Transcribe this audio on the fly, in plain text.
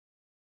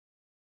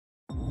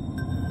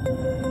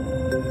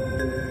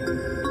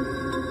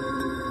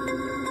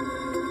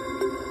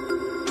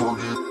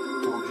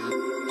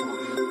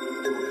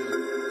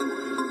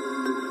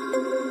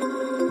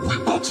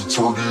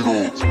turn it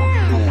on.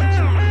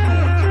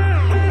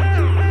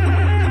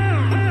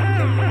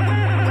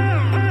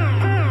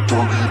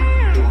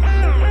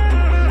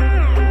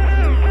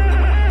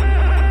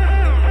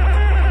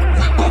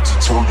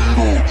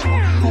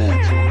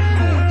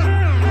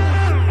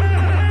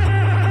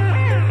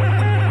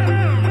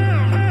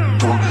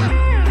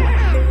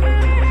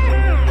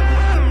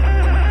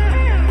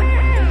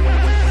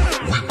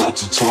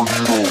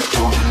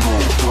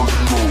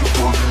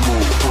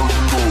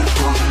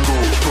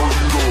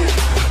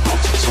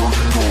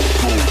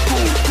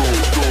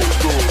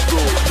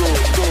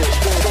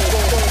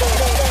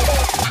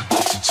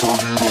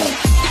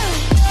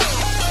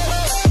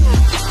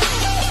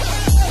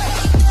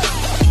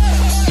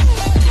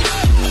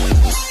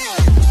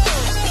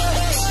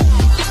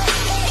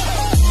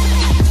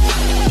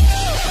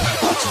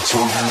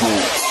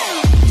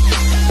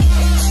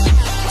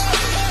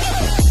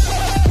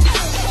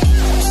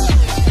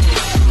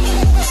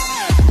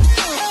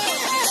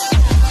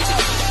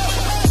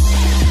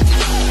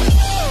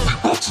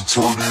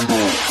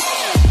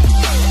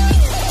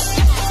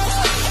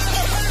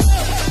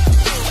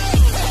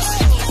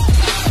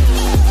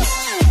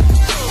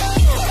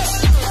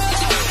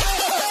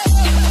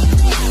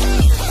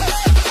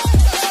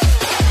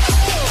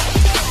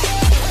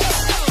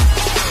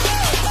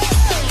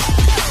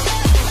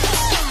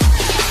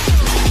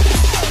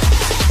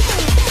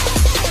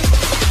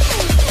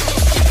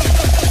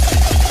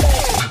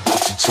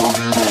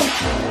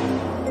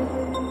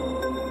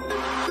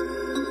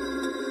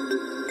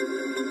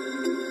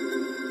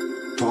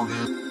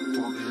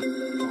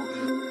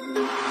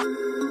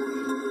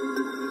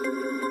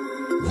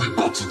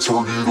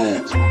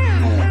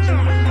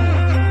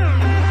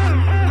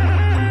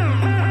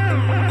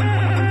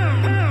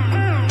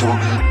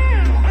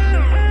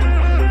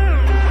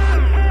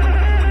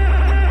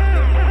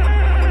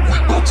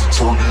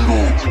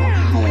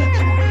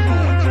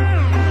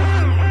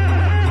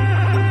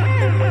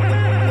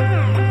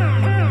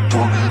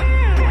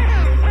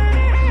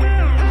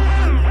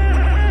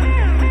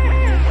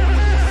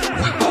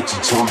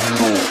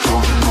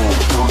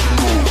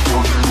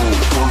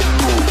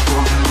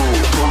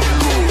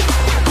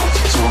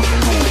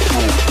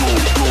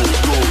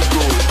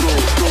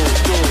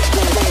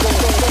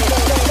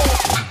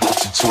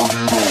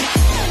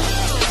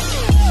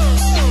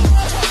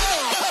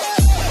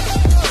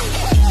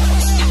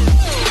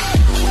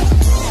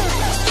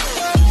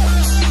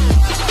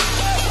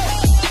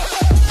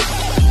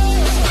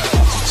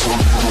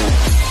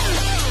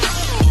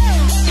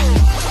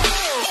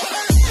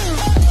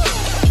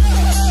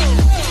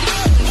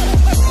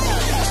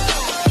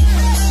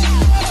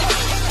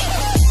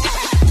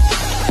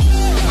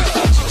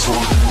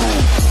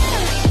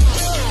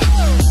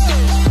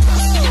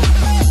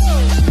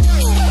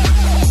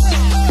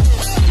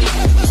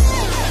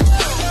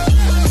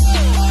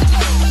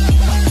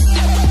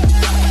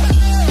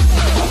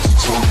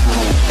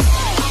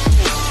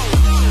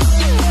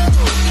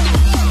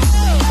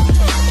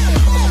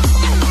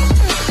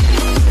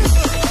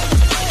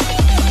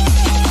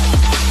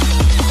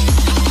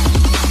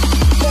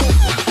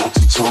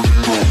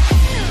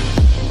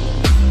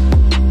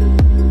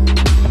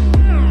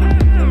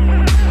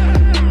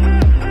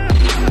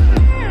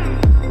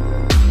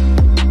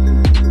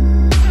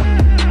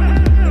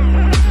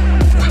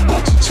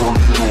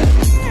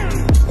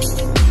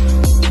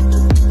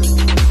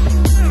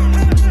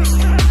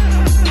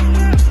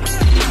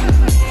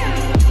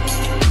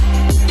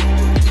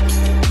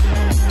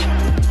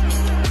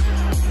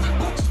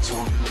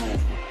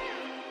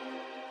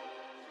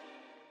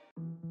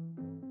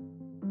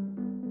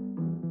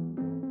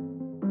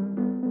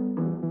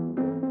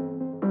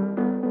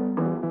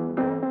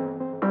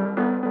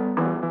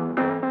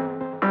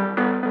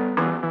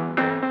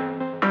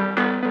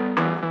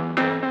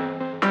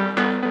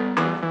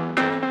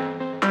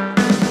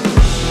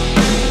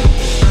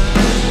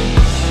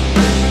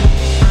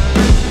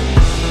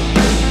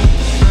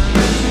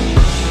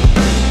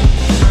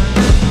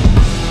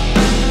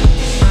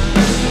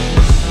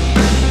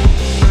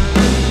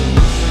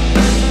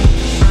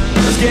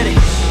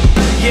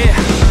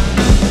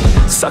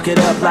 Suck it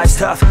up, life's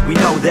tough, we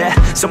know that.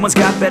 Someone's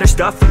got better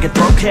stuff and can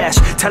throw cash.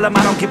 Tell them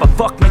I don't give a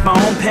fuck, make my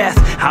own path.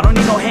 I don't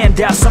need no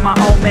handouts, I'm my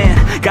own man.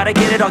 Gotta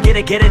get it, I'll get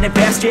it in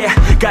fast, yeah.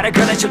 Got a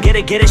girl and she'll get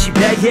it, she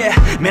bad, yeah.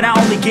 Man, I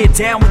only get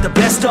down with the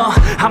best,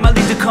 I'ma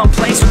leave the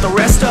complaints with the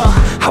rest,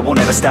 I won't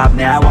ever stop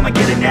now, I'ma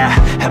get it now.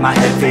 Have my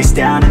head face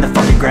down in the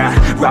fucking ground.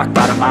 Rock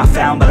bottom I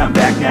found, but I'm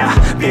back now.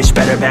 Bitch,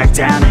 better back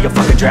down or you'll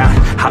fucking drown.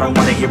 I don't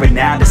wanna hear it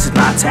now, this is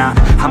my town.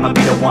 I'ma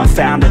be the one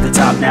found at the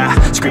top now.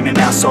 Screaming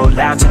out so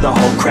loud to the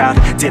whole crowd.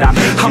 Did I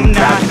make you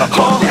proud? Give a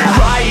fuck now.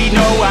 Alright,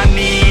 no, I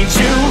need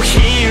you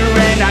here,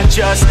 and I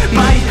just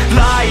might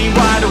lie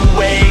wide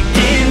awake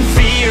in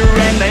fear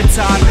and let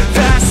time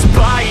pass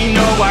by.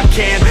 No, I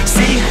can't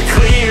see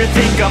clear,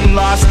 think I'm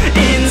lost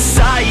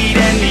inside,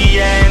 and the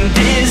end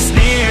is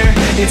near.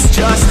 It's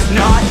just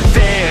not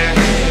fair.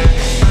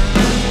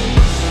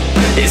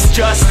 It's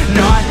just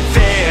not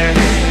fair.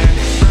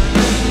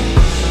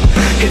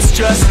 It's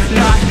just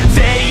not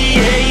fair.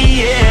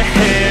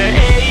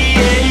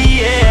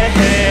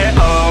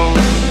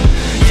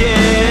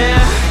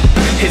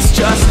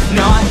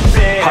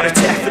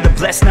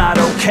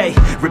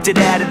 Ripped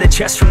it out of the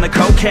chest from the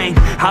cocaine.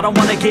 I don't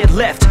wanna get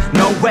left,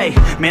 no way.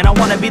 Man, I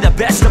wanna be the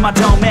best of my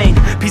domain.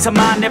 Peace of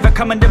mind never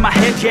coming to my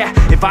head, yeah.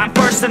 If I'm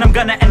first, then I'm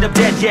gonna end up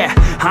dead, yeah.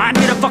 I ain't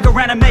here to fuck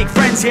around and make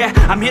friends, yeah.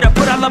 I'm here to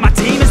put all of my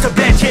demons to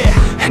bed, yeah.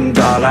 And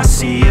all I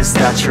see is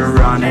that you're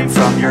running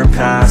from your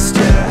past,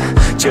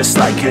 yeah. Just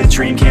like a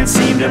dream, can't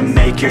seem to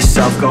make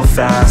yourself go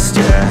fast,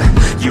 yeah.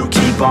 You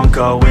keep on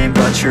going,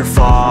 but you're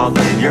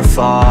falling, you're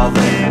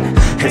falling.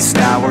 It's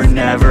now or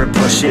never,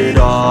 push it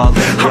all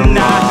in. I'm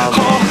not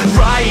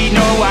alright,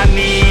 no, I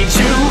need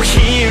you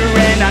here.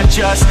 And I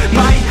just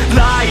might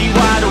lie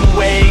wide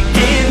awake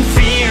in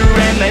fear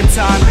and let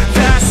time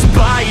pass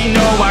by.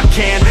 No, I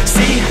can't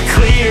see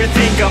clear,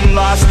 think I'm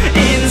lost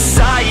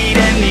inside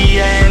and the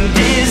end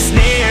is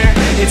near.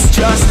 It's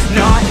just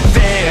not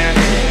fair.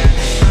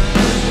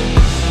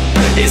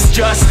 It's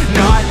just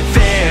not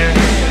fair.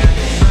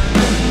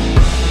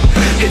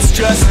 It's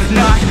just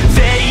not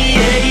fair.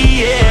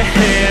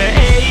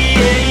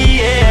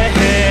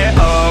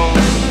 Oh,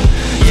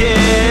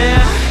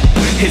 yeah.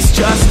 It's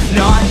just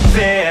not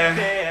fair.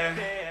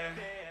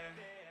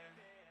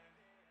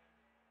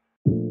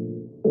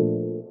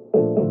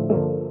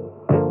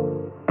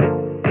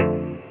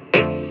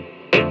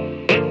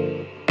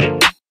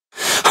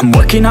 I'm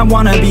working, I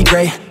wanna be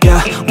great,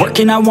 yeah.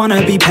 Working, I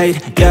wanna be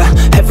paid, yeah.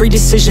 Every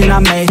decision I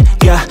made,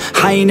 yeah.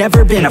 I ain't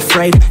ever been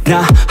afraid,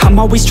 nah. I'm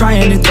always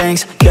trying new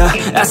things, yeah.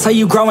 That's how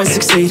you grow and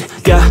succeed,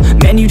 yeah.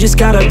 Man, you just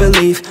gotta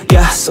believe,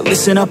 yeah. So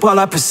listen up while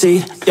I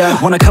proceed,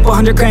 yeah. Want a couple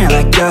 $100 grand,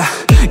 like, yeah.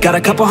 Got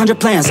a couple 100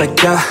 plans,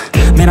 like, yeah.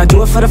 Man, I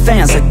do it for the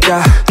fans, like,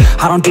 yeah.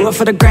 I don't do it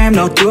for the gram,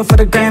 no. Do it for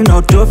the gram,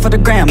 no. Do it for the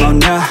gram, oh,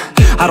 nah.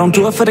 I don't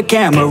do it for the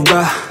camera,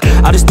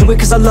 I just do it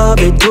cause I love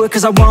it. Do it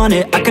cause I want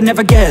it, I can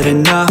never get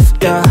enough,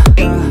 yeah.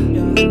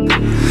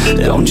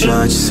 Don't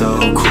judge so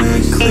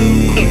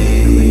quickly.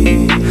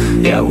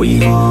 Yeah,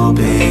 we all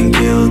been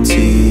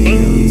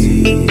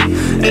guilty,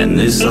 and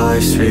this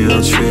life's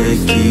real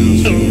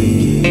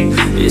tricky.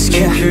 Just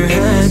keep your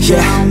head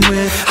down with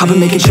me. I've been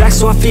making tracks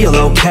so I feel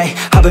okay.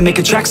 I've been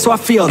making tracks so I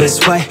feel this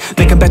way.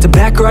 Make them back to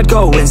back or I'd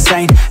go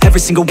insane. Every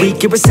single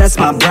week it resets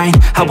my brain.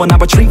 I will not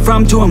retreat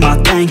from doing my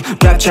thing.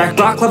 Rap, track,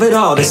 rock, love it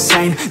all the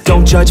same.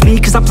 Don't judge me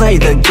cause I play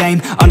the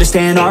game.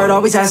 Understand art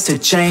always has to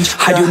change.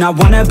 I do not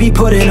wanna be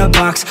put in a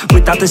box.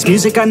 Without this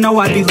music I know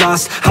I'd be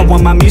lost. I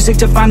want my music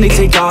to finally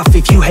take off.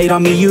 If you hate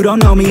on me you don't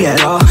know me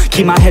at all.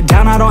 Keep my head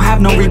down, I don't have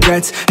no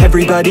regrets.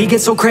 Everybody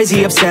gets so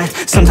crazy upset.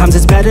 Sometimes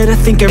it's better to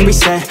think and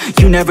reset.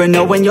 You never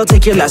know when you'll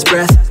take your last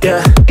breath,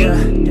 yeah.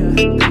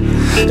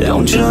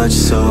 Don't judge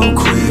so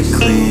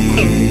quickly.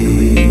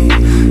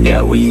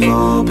 Yeah, we've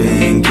all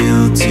been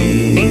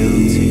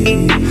guilty,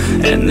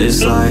 and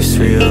this life's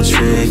real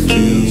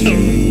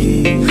tricky.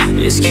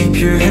 Just keep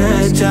your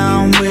head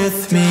down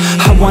with me.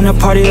 I wanna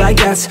party like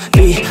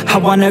Gatsby. I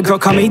want a girl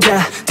call me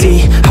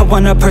daddy. I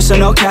want a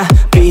personal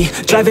cabby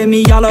driving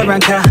me all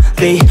around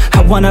Cali.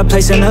 I want a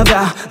place in the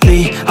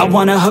valley. I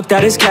want a hook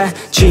that is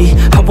catchy.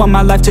 I want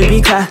my life to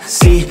be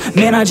classy.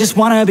 Man, I just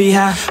wanna be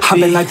happy. I've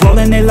been like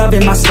rolling and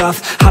loving my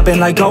stuff. I've been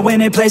like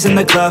going and plays in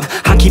the club.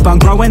 I keep on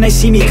growing, they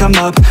see me come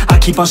up. I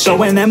keep on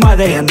showing them why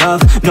they in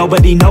love.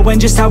 Nobody knowing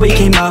just how we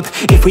came up.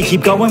 If we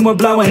keep going, we're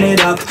blowing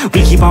it up.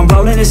 We keep on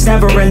rolling, it's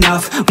never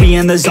enough. We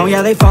in the zone,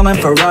 yeah, they falling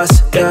for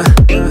us, yeah.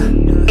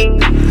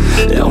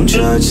 Don't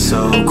judge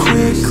so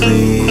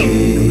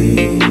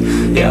quickly.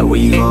 Yeah,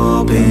 we've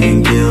all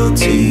been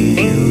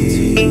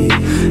guilty,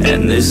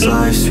 and this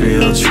life's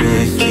real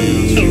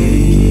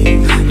tricky.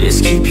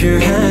 Just keep your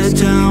head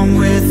down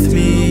with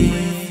me.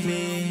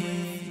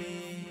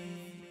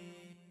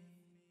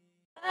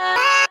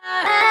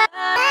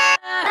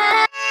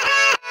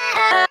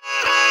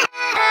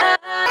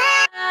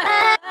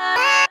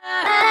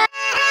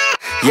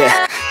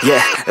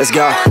 Yeah, let's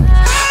go.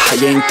 I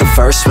ain't the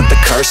first with the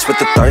curse, with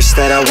the thirst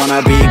that I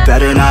wanna be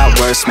better, not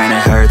worse, man it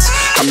hurts.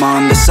 I'm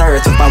on this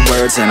earth with my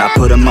words and I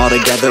put them all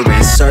together,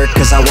 insert,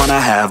 cause I wanna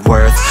have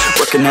worth.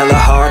 Working hella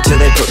hard till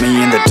they put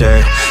me in the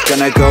dirt.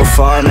 Gonna go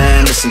far,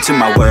 man, listen to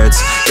my words.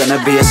 Gonna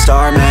be a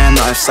star, man,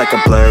 life's like a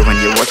blur. When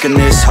you're working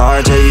this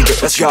hard till you get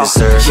what you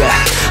deserve. Yeah,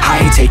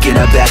 I ain't taking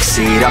a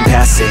backseat, I'm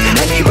passing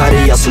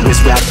anybody else who is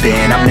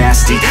rapping. I'm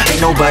nasty, ain't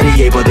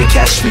nobody able to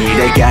catch me.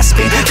 They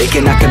gasping, they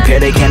cannot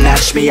compare, they can't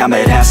match me. I'm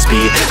at half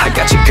speed, I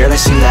got your girl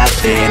and she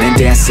laughing and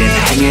dancing,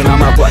 hanging on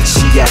my butt,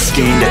 she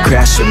asking to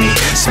crash with me,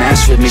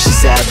 smash with me, she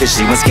savage,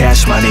 she wants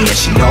cash money, and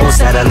she knows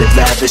that I live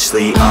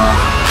lavishly.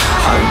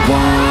 I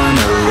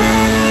wanna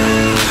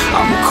live,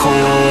 I'm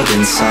cold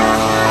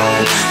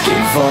inside,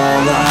 give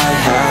all I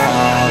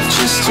have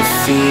just to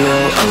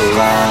feel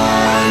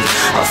alive.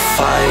 I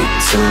fight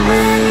to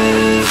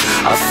live,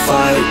 I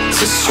fight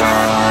to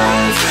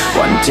strive,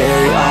 one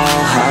day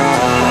I'll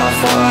have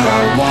what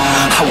I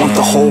want. I want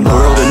the whole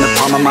world in the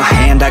palm of my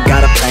hand, I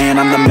got a plan,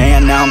 I'm the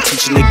man, now I'm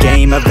teaching the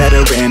game, a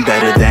veteran,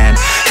 better than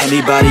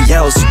anybody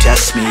else who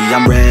tests me.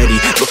 I'm ready,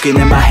 looking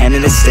at my hand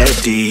and it's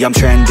steady. I'm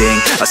trending,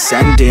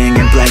 ascending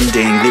and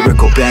blending,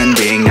 lyrical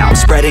bending. Now I'm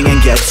spreading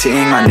and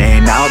getting my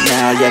name out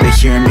now. Yeah, they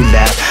hearing me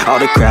laugh, all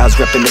the crowds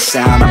repping the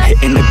sound. I'm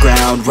hitting the ground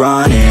around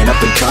running,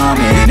 up and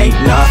coming, ain't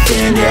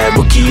nothing. Yeah,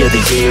 rookie of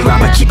the year,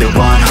 I'ma keep it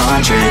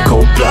 100.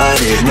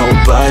 Cold-blooded, no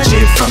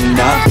budget, from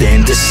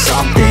nothing to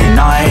something.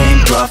 I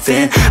ain't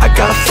bluffing, I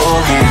got a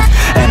full hand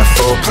and a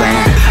full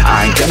plan.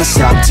 I ain't gonna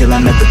stop till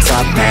I'm at the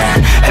top,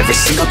 man. Every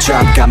single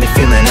drop got me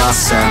feeling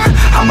awesome.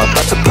 I'm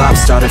about to pop,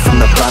 started from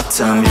the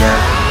bottom, yeah.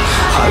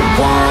 I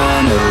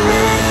wanna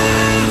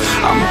live,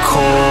 I'm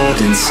cold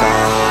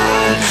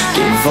inside.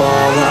 Give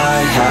all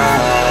I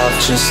have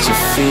just to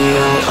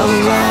feel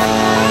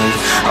alive.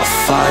 I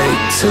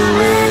fight to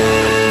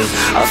live,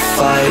 I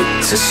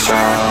fight to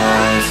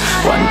strive.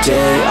 One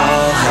day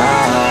I'll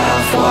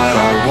have what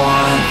I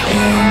want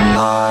in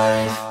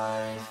life.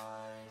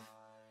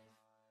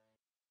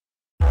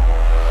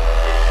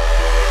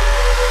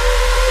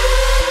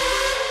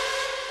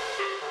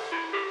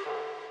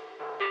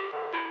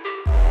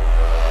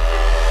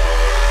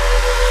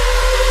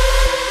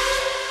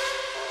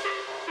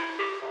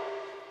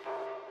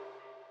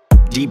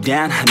 Deep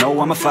down, I know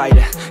I'm a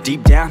fighter.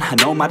 Deep down, I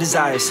know my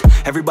desires.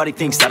 Everybody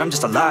thinks that I'm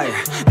just a liar.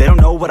 They don't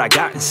know what I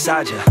got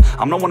inside ya.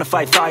 I'm the one to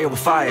fight fire with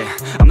fire.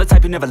 I'm the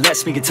type who never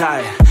lets me get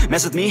tired.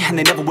 Mess with me and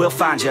they never will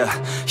find ya.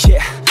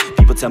 Yeah.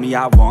 People tell me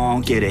I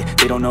won't get it.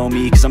 They don't know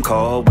me cause I'm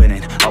cold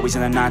winning. Always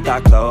in the ninth, I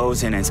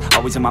close innings.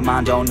 Always in my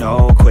mind, don't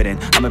know quitting.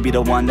 I'ma be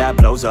the one that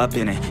blows up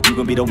in it. You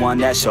gon' be the one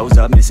that shows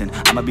up missing.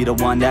 I'ma be the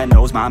one that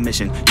knows my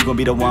mission. You gon'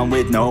 be the one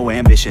with no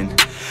ambition.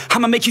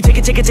 I'ma make you take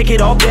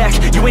it all back.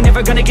 You ain't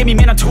never gonna get me,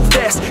 man, I'm too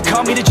fast.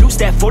 Call me the juice,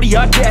 that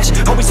 40-yard dash.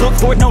 Always look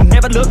forward, no,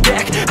 never look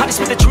back. I just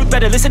spit the truth,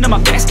 better listen to my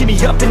facts. Get me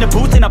up in the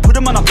booth and I put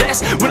them on a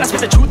blast. When I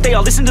spit the truth, they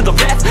all listen to the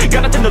facts.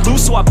 Got nothing to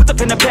lose, so I put the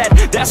pen to bed.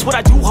 That's what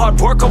I do, hard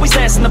work always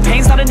lasts. And the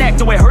pain's not an act,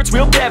 no, it hurts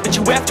real bad. But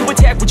you have to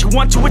attack what you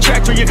want to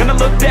attract, or you're gonna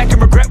look back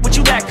and regret what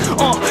you lack.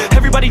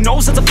 Everybody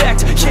knows that's a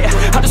fact. Yeah,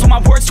 I just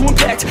want my words to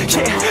impact.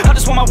 Yeah, I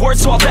just want my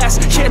words to all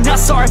last. Yeah, not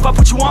sorry if I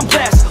put you on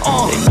blast.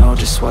 They know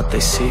just what they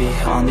see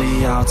on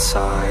the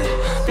outside.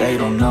 They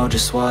don't know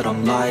just what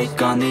I'm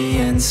like on the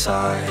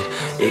inside.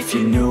 If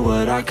you knew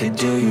what I could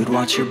do, you'd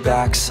watch your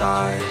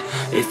backside.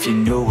 If you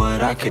knew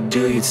what I could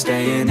do, you'd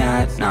stay in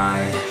at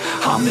night.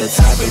 I'm the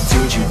type of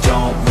dude you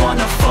don't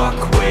wanna fuck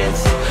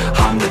with.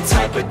 I'm the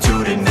type of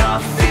dude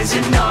enough is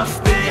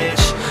enough,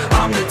 bitch.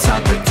 I'm the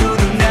type of dude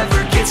who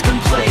never gets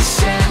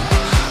complacent.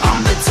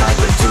 I'm the type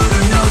of dude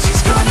who knows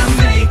he's gonna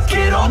make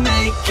it, I'll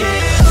make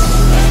it.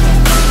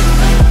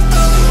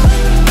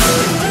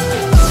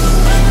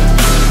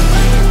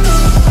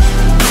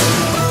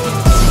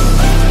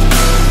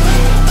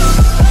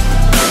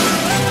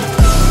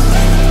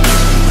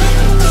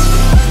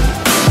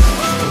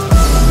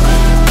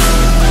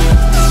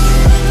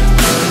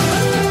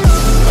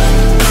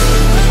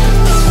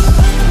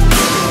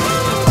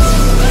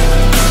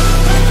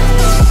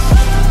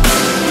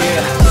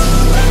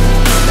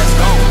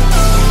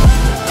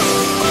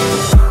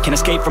 Can't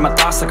escape from my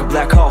thoughts like a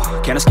black hole.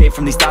 Can't escape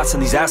from these thoughts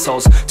and these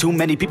assholes. Too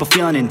many people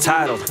feeling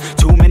entitled.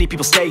 Too many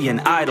people staying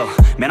idle.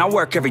 Man, I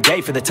work every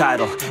day for the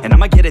title, and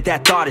I'ma get it,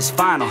 that thought is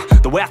final.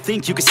 The way I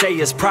think you could say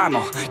is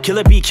primal. Kill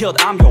it, be killed,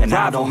 I'm your rival.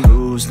 I don't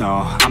lose,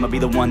 no. I'ma be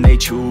the one they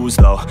choose,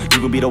 though. You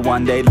gon' be the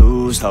one they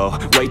lose, though.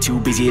 Way too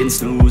busy hitting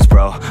snooze,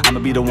 bro. I'ma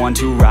be the one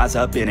to rise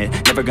up in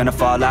it. Never gonna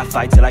fall, I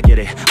fight till I get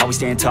it. Always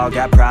stand tall,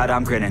 got pride,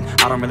 I'm grinning.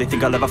 I don't really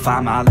think I'll ever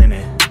find my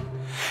limit.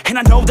 And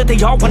I know that they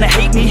all wanna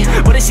hate me,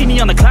 but they see me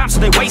on the climb, so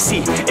they wait,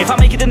 see. If I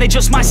make it, then they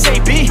just might say,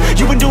 B,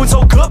 you been doing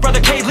so good, brother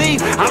K-Lee.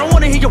 I don't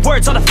wanna hear your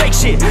words, all the fake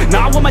shit.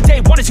 Nah, I want my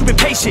day one is you've been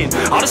patient.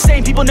 All the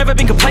same people, never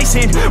been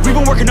complacent. We've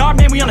been working hard,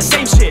 man, we on the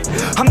same shit.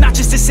 I'm not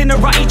just a sinner,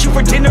 I eat you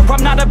for dinner.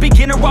 I'm not a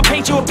beginner, I'll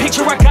paint you a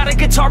picture. I got a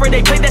guitar and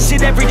they play that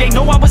shit every day.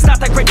 No, I was not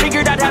that great,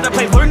 figured out how to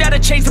play. Learned how to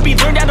change the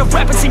beat, learned how to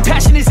rap and sing.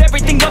 Passion is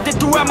everything, loved it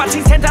throughout my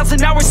teens.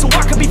 10,000 hours so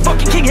I could be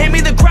fucking king. Hand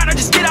me the ground or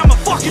just get out my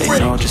fucking ring. They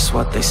know just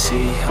what they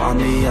see on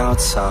the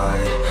outside.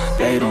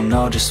 They don't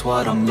know just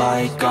what I'm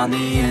like on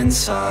the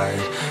inside.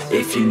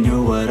 If you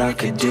knew what I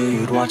could do,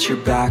 you'd watch your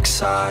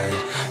backside.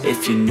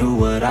 If you knew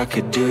what I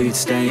could do, you'd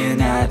stay in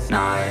at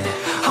night.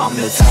 I'm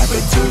the type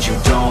of dude you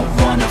don't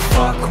wanna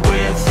fuck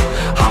with.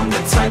 I'm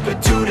the type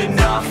of dude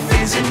enough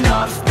is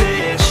enough,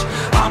 bitch.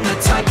 I'm the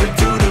type of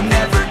dude who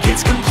never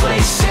gets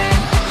complacent.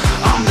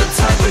 I'm the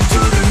type of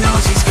dude who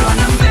knows he's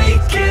gonna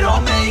make it,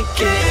 I'll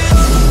make it.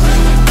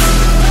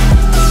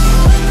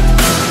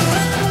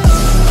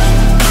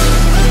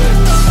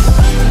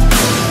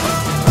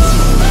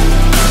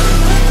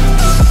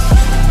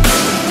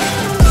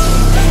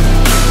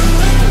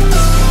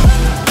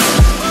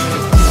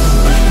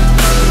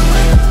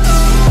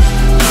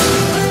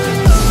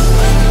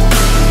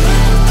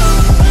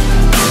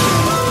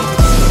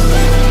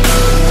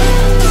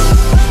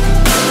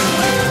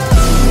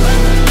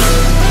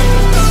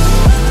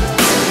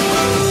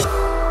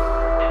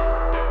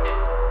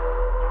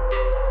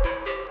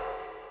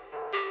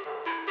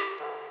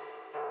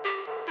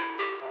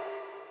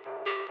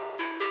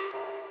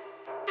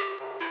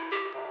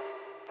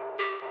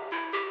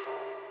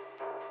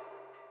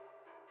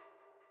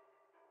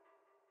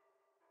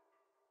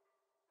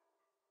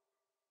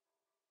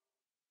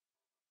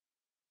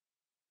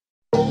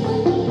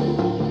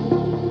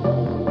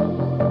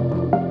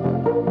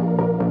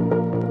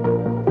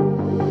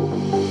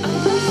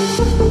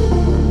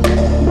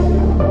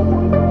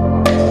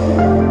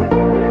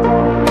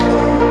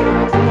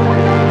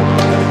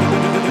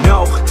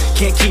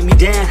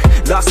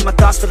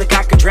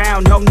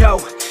 down. Oh no,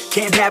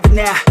 can't have it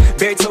now.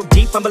 Buried so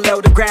deep, I'm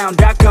below the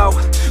ground. I go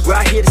where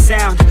I hear the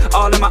sound,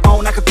 all on my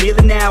own, I can feel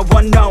it now.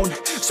 Unknown,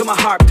 so my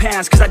heart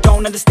pounds, cause I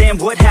don't understand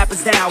what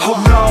happens now. Oh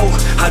no,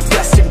 I'd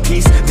rest in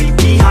peace, leave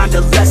behind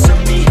a lesser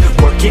me,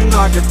 working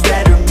hard to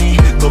better me.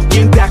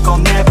 Looking back, I'll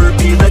never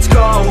be. Let's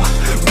go,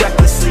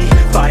 recklessly,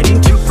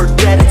 fighting to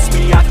forget it's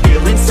me. I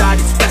feel inside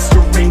it's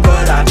festering,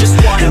 but I just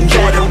wanna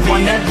get the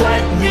one that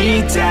let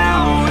me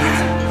down.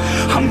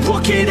 I'm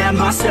looking at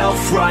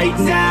myself right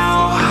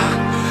now.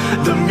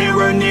 The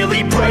mirror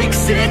nearly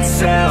breaks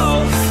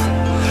itself.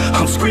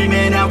 I'm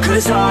screaming out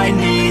cause I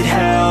need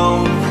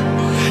help.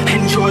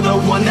 And you're the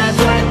one that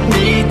let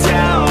me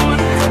down.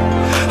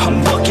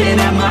 I'm looking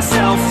at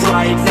myself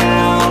right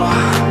now.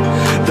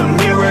 The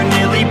mirror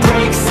nearly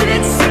breaks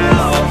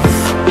itself.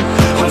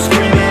 I'm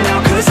screaming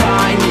out cause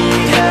I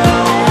need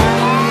help.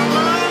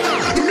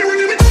 The mirror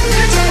nearly breaks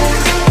itself.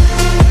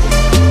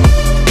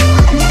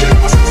 I'm looking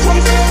at myself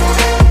right now.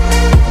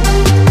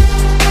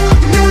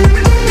 The mirror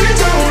nearly breaks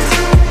itself.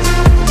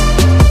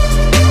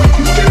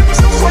 I'm looking at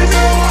myself right now. I'm looking at myself right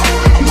now. The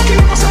mirror nearly breaks itself. I'm looking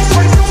at myself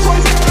right now.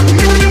 The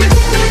mirror nearly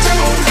breaks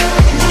itself.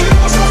 I'm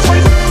looking at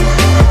myself right now.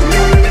 The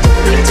mirror nearly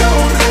breaks itself. I'm looking at myself right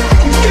now. The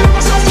mirror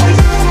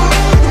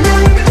nearly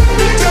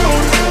breaks itself.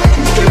 I'm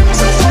looking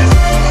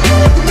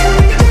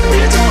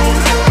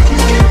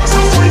at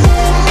myself right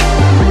now.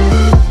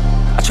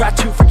 I tried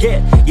to forget,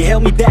 you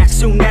held me back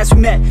soon as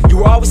we met. You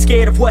were always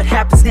scared of what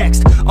happens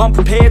next,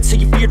 unprepared so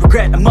you feared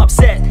regret. I'm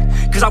upset,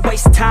 cause I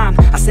wasted time.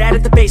 I sat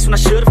at the base when I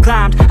should have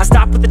climbed. I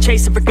stopped with the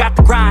chase and forgot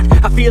the grind.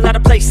 I feel out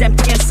of place,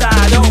 empty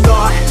inside. Oh,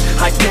 thought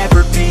I'd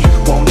never be,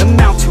 won't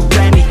amount to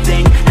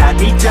anything. Had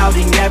me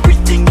doubting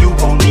everything, you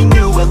only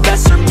knew a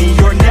lesser me.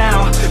 You're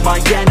now my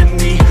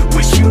enemy,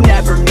 wish you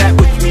never met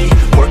with me.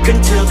 Work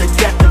until the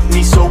death of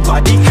me, so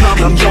I become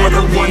a better me. You're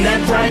the one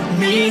that let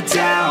me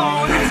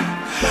down.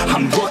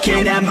 I'm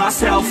looking at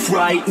myself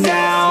right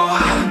now.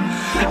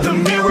 The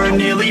mirror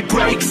nearly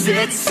breaks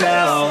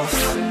itself.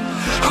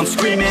 I'm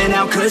screaming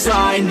out cause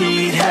I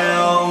need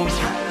help.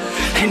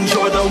 And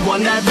you're the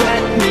one that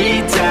let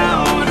me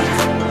down.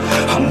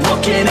 I'm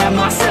looking at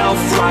myself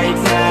right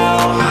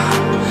now.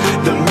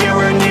 The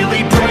mirror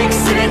nearly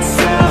breaks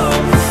itself.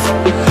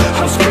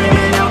 I'm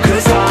screaming out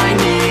cause I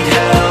need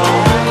help.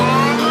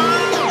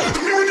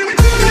 The mirror nearly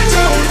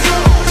breaks itself. I'm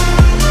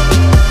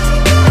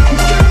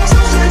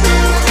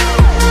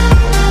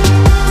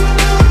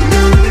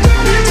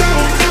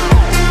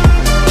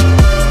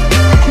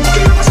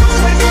looking at myself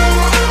right now.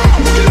 The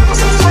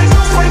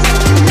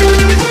mirror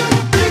nearly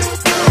breaks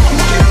itself.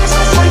 I'm looking at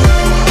myself right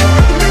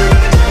now.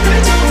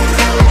 I'm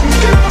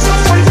looking at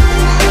myself right now.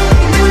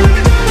 The mirror nearly breaks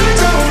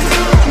itself.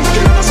 I'm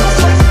looking at myself right now. The mirror nearly breaks itself. I'm looking at myself right now. The mirror nearly breaks itself. I'm looking at myself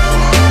right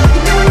now.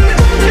 The mirror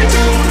nearly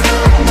breaks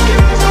itself. I'm looking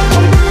at myself right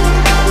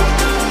now.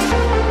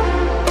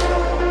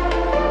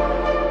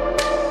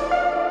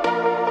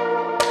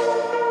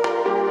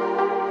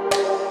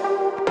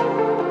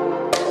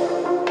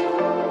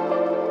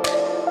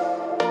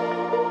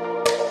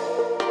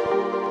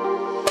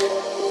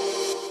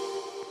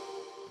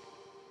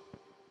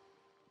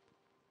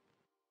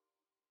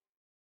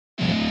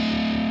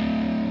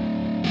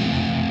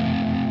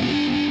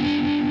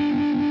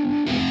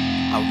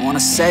 I wanna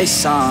say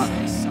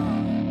something,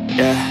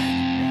 yeah.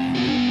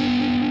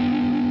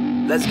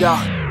 Let's go.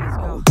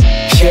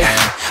 Yeah,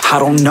 I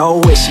don't know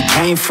where she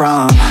came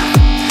from,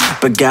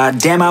 but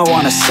goddamn, I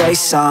wanna say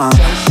something.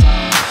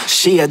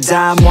 She a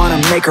dime,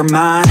 wanna make her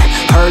mine.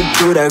 Heard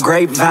through the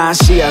grapevine,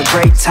 she a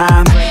great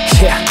time.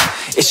 Yeah,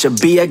 it should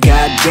be a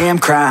goddamn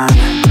crime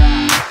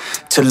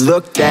to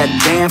look that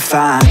damn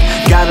fine.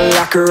 Gotta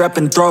lock her up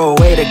and throw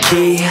away the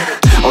key,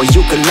 or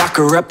you could lock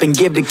her up and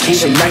give the key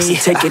to me. She likes to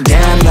take it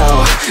down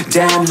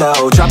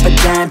low, drop it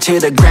down to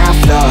the ground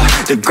floor,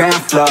 the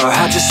ground floor.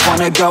 I just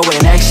wanna go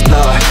and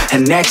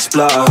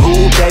explore,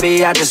 ooh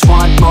baby, I just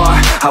want more,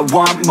 I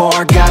want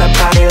more. Got a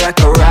body like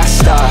a rock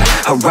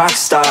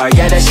star,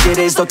 yeah that shit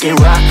is looking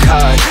rock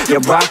hard,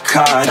 yeah rock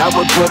hard. I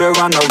would put her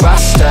on the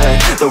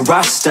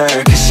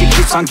roster, cause she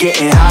keeps on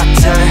getting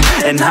hotter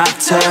and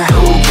hotter.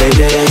 Ooh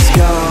baby, let's go.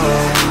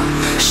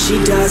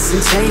 She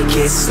doesn't take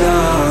it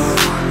slow,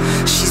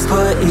 she's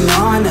putting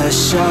on a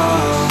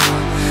show.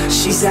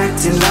 She's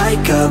acting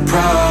like a pro.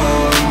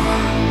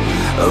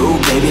 Oh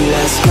baby,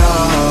 let's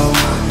go.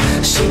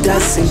 She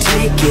doesn't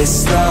take it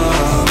slow,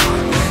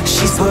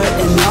 she's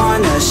putting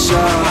on a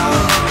show.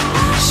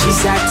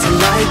 She's acting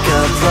like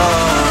a pro.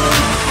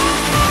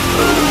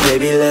 Oh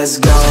baby, let's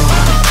go.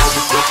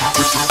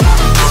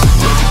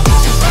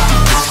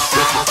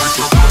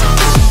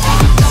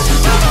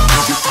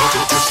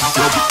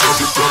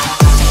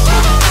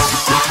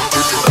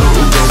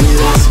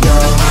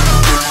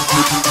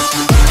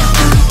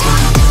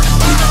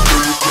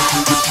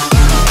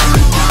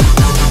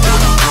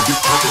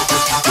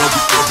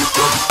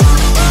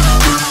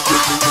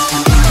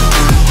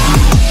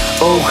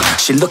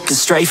 She looking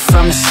straight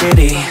from the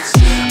city.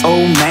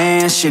 Oh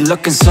man, she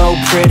looking so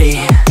pretty.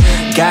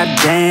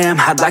 Goddamn,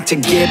 I'd like to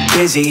get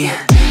busy.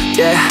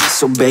 Yeah,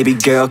 so baby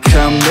girl,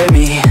 come with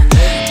me.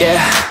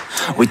 Yeah,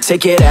 we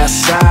take it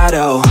outside,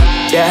 oh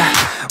yeah.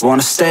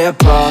 Wanna stay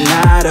up all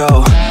night,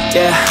 oh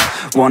yeah.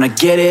 wanna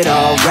get it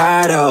all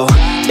right, oh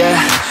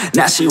yeah.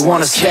 Now she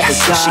wanna skip the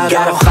slide. She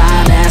got a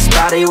fine ass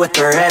body with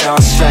her head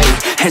on straight,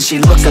 and she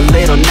look a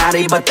little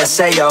naughty, but that's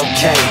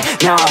a-okay.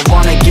 Now I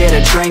wanna get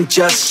a drink,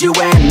 just you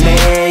and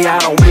me. I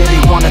don't really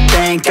wanna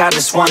think, I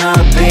just wanna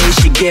be.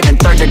 She giving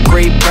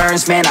 3rd-degree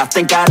burns, man, I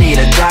think I need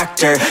a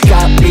doctor.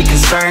 Got me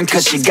concerned,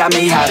 cause she got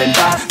me hot and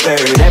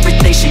bothered.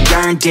 Everything she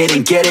earned,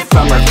 didn't get it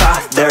from her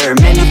father.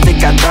 Man, you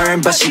think I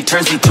learned, but she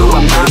turns me to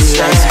a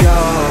monster. Let's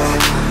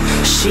go.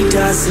 She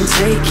doesn't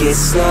take it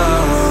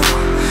slow,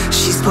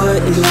 she's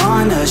putting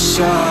on a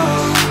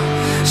show.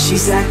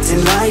 She's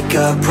acting like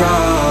a pro.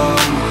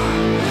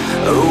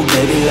 Oh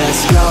baby,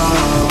 let's go.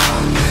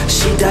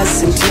 She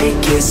doesn't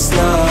take it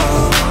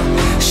slow,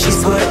 she's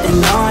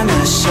putting on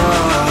a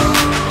show.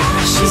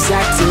 She's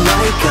acting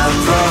like a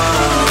pro.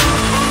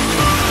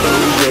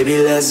 Oh baby,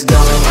 let's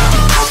go.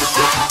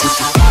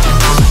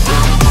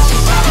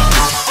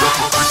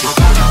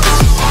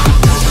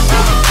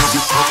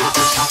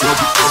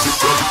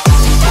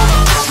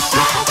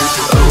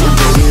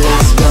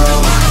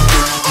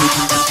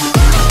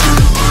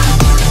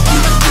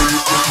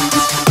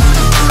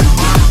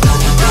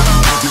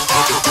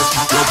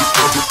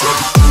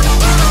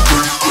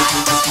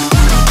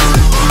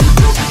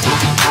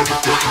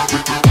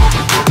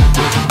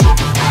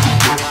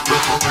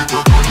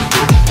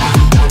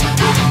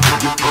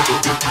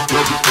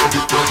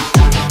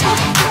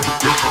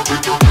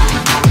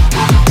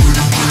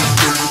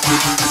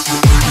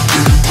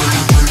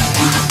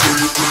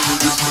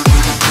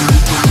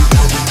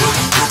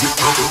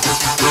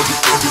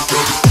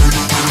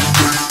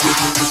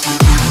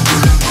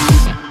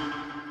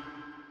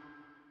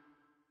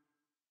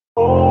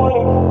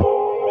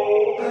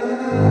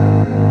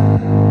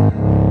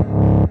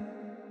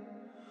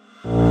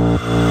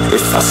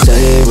 If I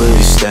stay, will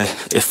you stay?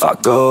 If I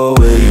go,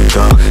 will you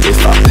go?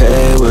 If I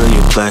pay, will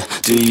you play?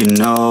 Do you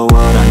know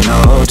what I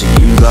know? Do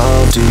you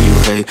love, do you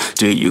hate?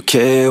 Do you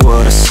care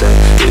what I say?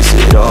 Is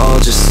it all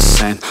just the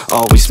same?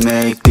 Always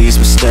make these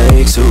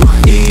mistakes. Ooh,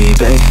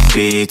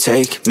 baby,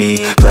 take me,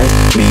 play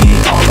me.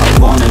 All I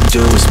wanna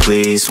do is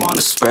please,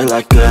 wanna spread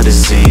like a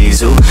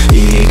disease. Ooh,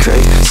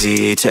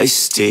 crazy,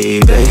 tasty,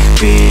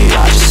 baby.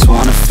 I just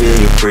wanna feel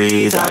you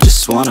breathe, I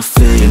just wanna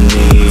feel your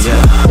needs,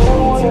 yeah.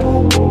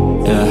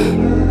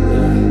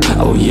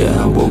 Oh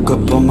yeah, I woke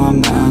up on my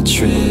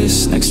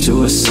mattress next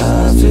to a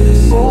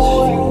savage.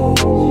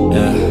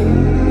 Yeah.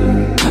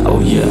 Oh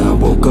yeah, I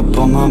woke up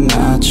on my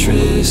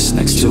mattress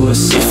next to a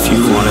savage. If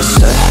you wanna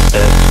stay,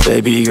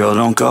 baby girl,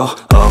 don't go.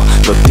 Oh,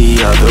 look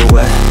the other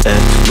way,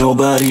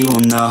 nobody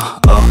will know.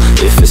 Oh,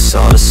 if it's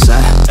all the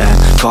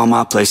same, call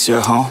my place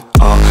your home.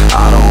 Oh,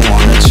 I don't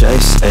wanna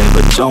chase,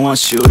 but don't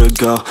want you to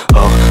go.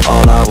 Oh,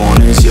 all I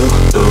want is you.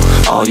 Ooh,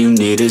 all you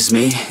need is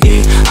me.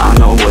 I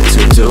know what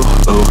to do.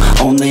 Ooh,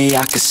 only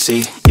I can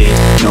see. Yeah,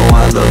 know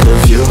I love the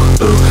view.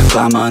 Ooh,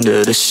 climb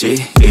under the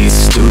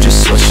sheets, do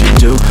just what you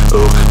do.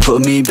 Ooh,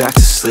 put me back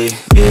to sleep.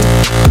 Yeah,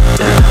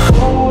 yeah,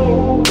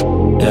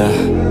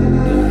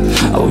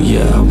 yeah. Oh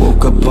yeah, I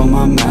woke up on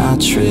my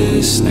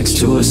mattress next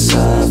to a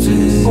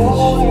savage.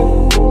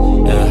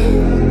 Yeah.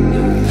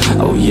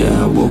 Oh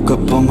yeah, I woke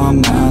up on my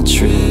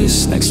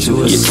mattress next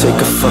to a savage. You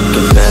take a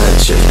fucking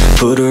bad chick,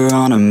 put her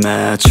on a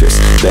mattress.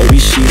 Baby,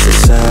 she's a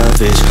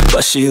savage,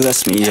 but she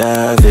lets me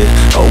have it.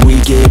 Oh, we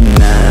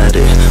getting at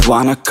it,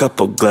 want a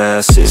couple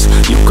glasses.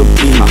 You could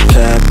be my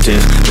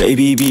captive,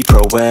 baby, be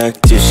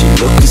proactive. She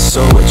looking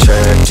so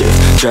attractive,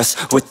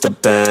 dressed with the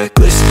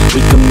backlist.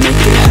 We can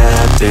make it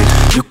happen,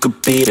 you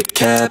could be the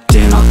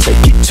captain. I'll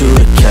take you to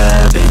the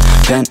cabin,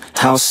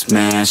 penthouse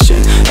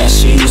mansion. And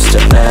she used to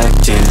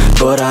acting,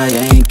 but I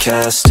ain't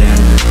casting,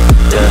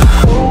 yeah,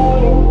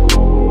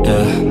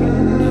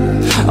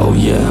 yeah. Oh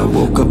yeah, I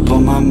woke up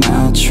on my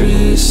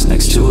mattress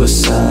next to a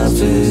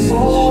savage.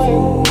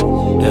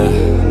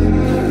 Yeah.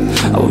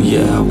 Oh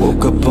yeah, I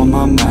woke up on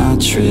my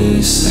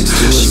mattress next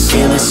to a savage. She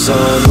feeling so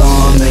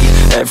lonely,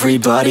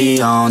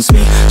 everybody owns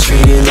me.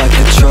 Treated like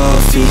a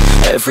trophy,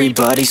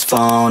 everybody's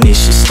phony.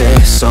 She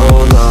stays so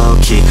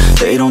low-key,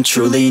 they don't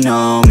truly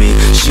know me.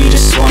 She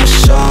just wanna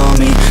show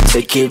me,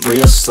 take it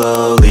real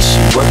slowly. She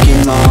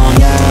working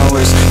long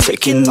hours,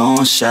 taking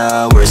long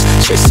showers,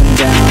 chasing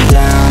down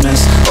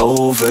downers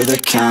over the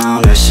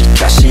counter. She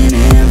cashing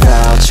in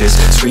vouchers,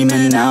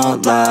 screaming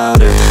out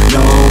louder.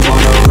 No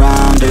one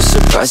around her,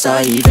 surprised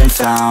I even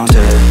found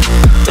her.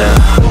 Yeah,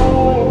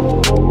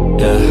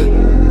 yeah.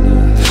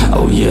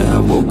 Oh yeah, I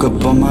woke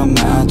up on my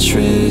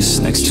mattress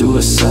next to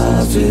a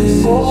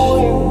savage.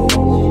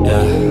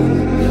 Yeah.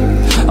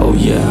 Oh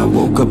yeah, I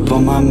woke up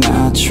on my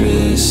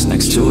mattress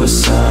next to a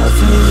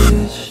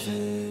savage.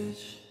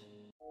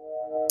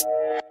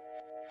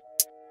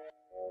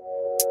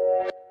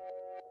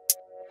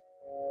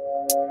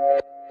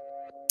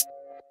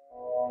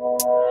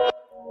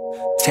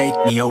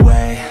 Take me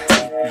away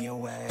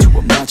to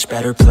a much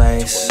better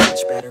place.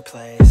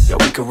 Yeah,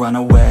 we could run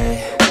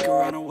away.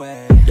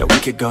 Yeah, we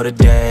could go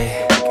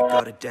today.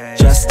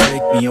 Just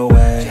take me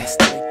away,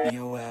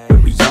 where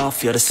we all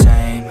feel the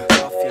same,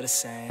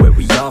 where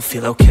we all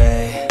feel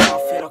okay.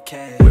 get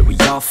okay. Where we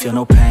all feel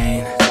no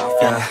pain,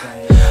 yeah.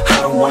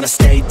 I don't wanna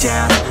stay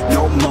down,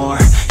 no more.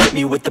 Hit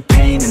me with the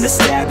pain and the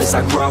stab as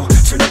I grow.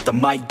 Turn up the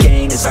mic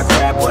gain as I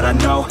grab what I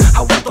know.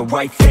 I want the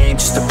right fame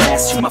just to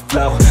pass you my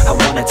flow. I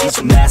wanna teach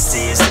the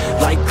masses,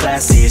 like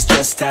classes,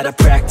 just out of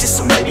practice.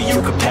 So maybe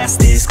you could pass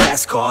this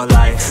class called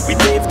life. We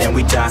live then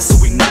we die, so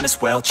we might as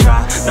well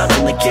try. Not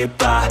only get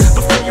by,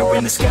 before you're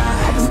in the sky.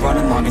 I've been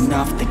running long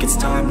enough, think it's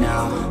time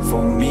now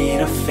for me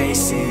to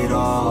face it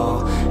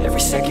all.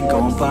 Every second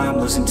going by, I'm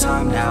losing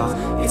time now.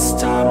 It's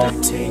time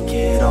to take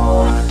it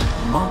on.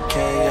 I'm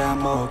okay, yeah,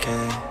 I'm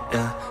okay,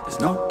 yeah. There's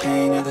no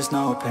pain, yeah, there's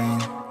no pain,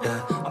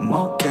 yeah. I'm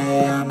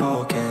okay, I'm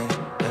okay,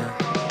 yeah,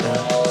 yeah,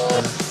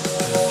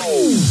 yeah.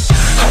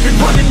 I've been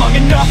running long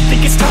enough,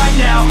 think it's time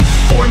now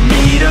for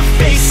me to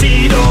face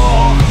it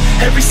all.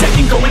 Every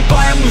second going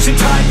by, I'm losing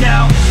time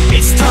now.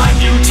 It's time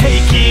to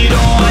take it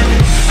on.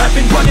 I've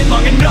been running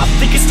long enough,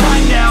 think it's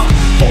time now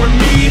for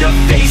me to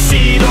face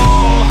it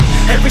all.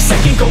 Every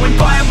second going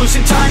by, I'm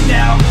losing time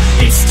now.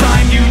 It's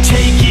time to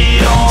take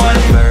it on.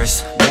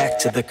 Verse, back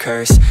to the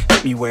curse,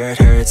 hit me where it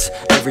hurts.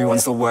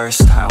 Everyone's the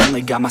worst, I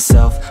only got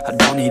myself. I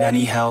don't need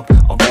any help,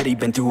 already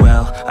been through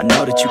hell. I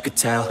know that you could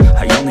tell,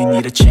 I only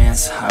need a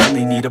chance, I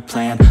only need a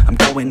plan. I'm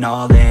going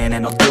all in,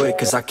 and I'll do it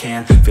cause I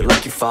can. Feel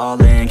like you're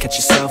falling, catch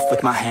yourself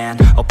with my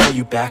hand. I'll pull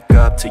you back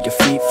up till your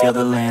feet feel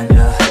the land,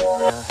 yeah,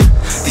 yeah.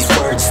 These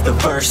words, the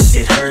verse,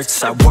 it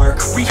hurts. I work,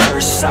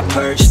 rehearse, I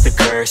purge the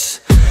curse.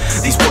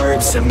 These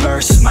words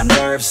immerse my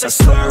nerves. I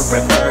slur,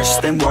 reverse,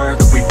 then work,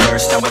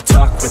 reverse. Now I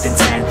talk with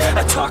intent,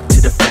 I talk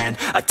to defend.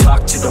 I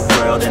talk to the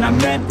world and I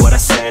meant what I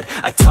said.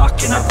 I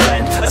talk and I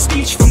blend, a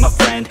speech from a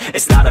friend.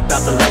 It's not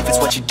about the life, it's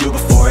what you do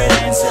before it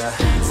ends, yeah.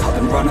 I've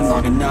been running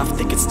long enough,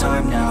 think it's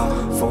time now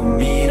for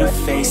me to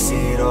face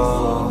it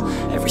all.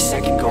 Every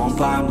second going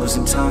by, I'm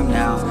losing time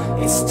now.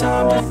 It's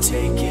time to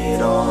take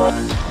it on.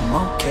 I'm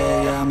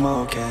okay, yeah, I'm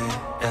okay,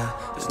 yeah.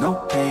 There's no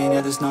pain,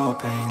 yeah, there's no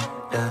pain,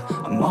 yeah.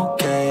 I'm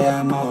okay, yeah,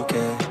 I'm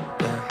okay,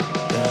 yeah,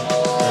 yeah,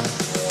 yeah.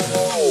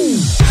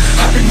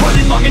 I've been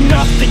running long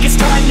enough, think it's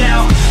time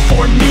now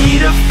for me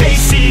to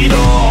face it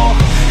all.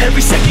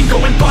 Every second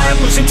going by,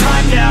 I'm losing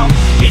time now.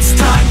 It's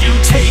time to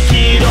take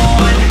it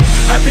on.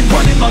 I've been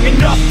running long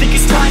enough, think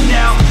it's time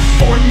now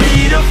for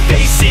me to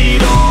face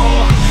it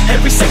all.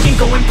 Every second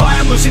going by,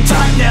 I'm losing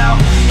time now.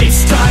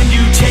 It's time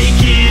to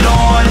take it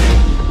on.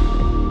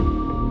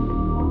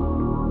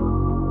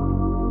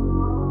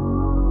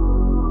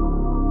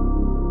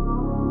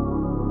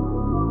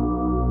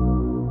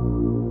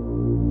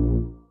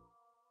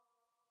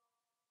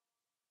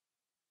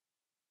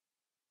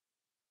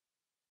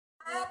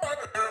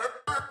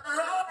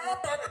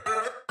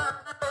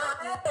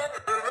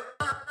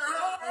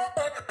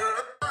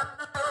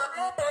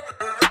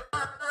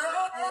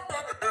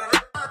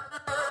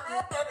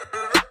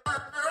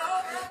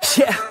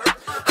 Yeah,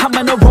 I'm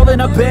in a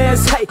rolling up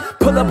biz, hey.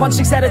 Pull up on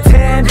 6 out of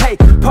 10, hey.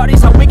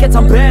 Parties on weekends,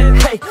 I'm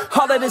bent, hey.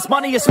 All of this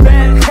money is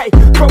spent, hey.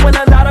 Throwing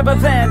a lot of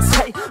events,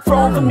 hey.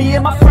 Throwing for me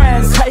and my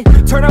friends, hey.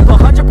 Turn up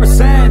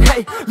 100%,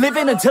 hey.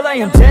 Living until I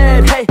am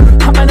dead, hey.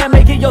 I'm gonna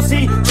make it, you'll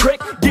see.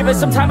 Trick, give it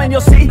some time and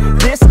you'll see.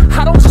 This,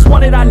 I don't just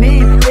want it, I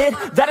need it.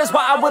 That is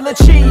why I will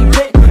achieve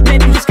it.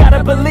 Man, you just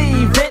gotta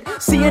believe it.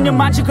 See in your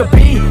mind you could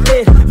be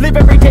it. Live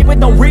every day with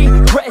no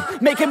regret.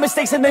 Making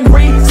mistakes and then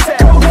reset.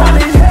 Go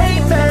on and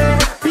hate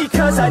me,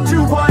 because I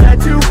do what I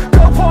do.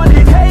 Go on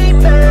and hate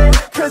me,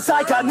 cause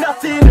I got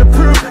nothing to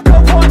prove. Go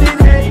on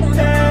and hate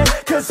me,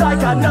 cause I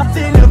got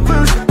nothing to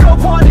lose. Go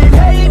on and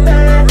hate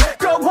me,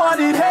 go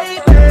on and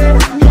hate me.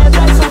 Yeah,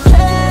 that's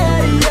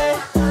okay,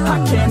 yeah.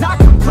 I cannot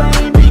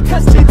complain,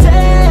 because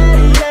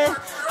today, yeah,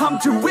 I'm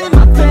doing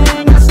my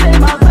thing, I stay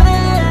my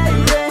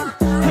lane,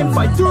 yeah, and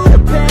fight through the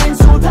pain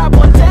so that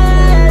one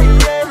day,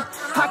 yeah,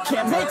 I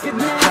can make it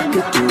now. I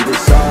could do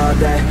this all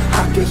day,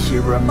 I could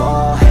hear them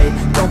all hate.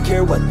 Don't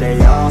care what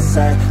they all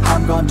say,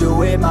 I'm gon'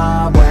 do it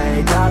my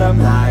way. Got 'em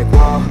like,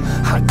 whoa,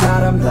 I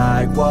got 'em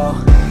like, whoa.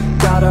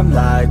 Got 'em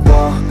like,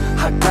 whoa,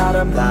 I got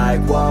 'em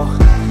like, whoa.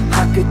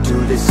 I could do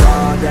this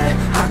all day,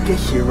 I could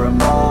hear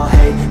them all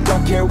hate.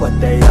 Don't care what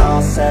they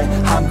all say,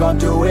 I'm gon'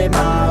 do it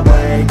my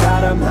way.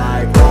 Got 'em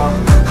like, whoa,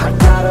 I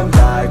got 'em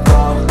like,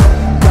 whoa.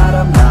 Got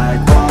 'em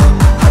like, whoa,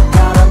 I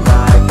got 'em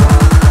like, whoa.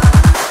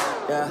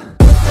 Yeah.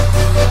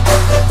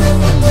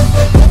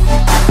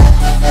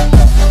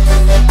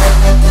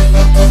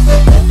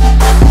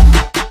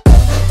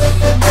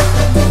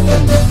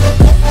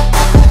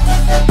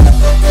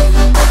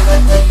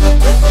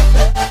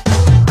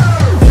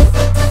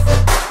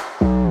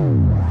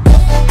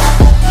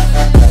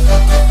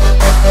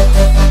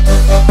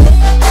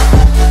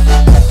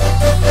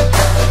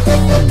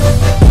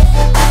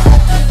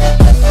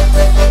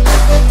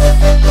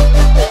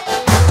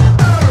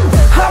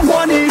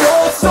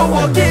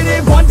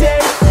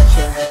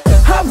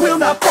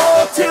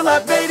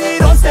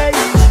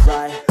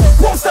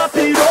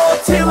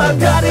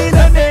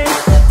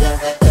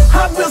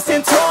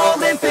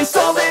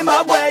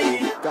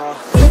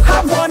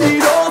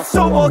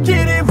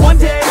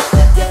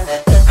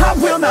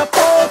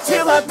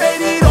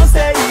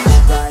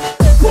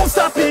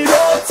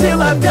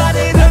 Till I've got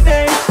it a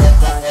name.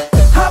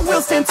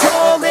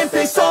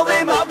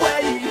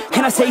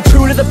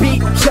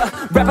 beat, yeah.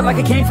 Rapping like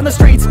I came from the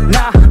streets,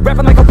 nah.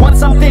 Rapping like I want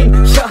something,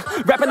 yeah.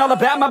 Rapping all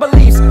about my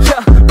beliefs,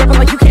 yeah. Rapping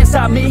like you can't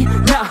stop me,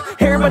 nah.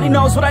 Everybody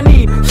knows what I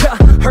need, yeah.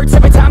 Hurts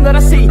every time that I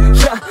see,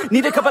 yeah.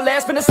 Need a couple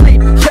last minutes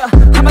sleep, yeah.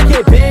 I'ma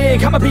get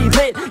big, I'ma be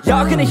lit.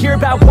 Y'all gonna hear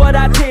about what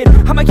I did.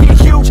 I'ma get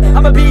huge,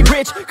 I'ma be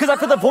rich. Cause I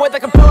feel the void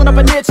like I'm filling up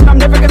a niche. And I'm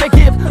never gonna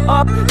give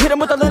up. Hit 'em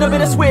with a little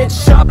bit of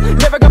switch up.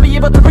 Never gonna be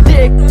able to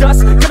predict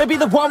us. Gonna be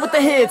the one with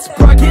the hits.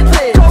 Bro, I get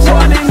lit. Go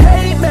on and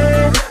hate me,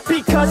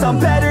 because I'm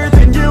better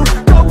than you.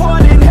 Go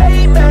on and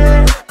hate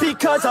me,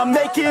 because I'm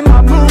making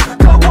my move.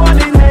 Go on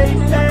and hate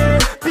me,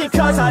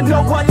 because I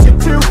know what to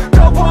do.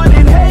 Go on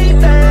and hate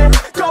me,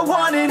 go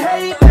on and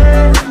hate me.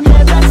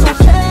 Yeah, that's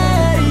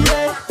okay,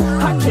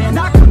 yeah. I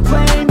cannot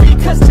complain,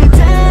 because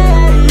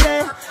today,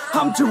 yeah,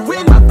 I'm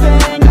doing my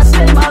thing. I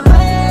stay my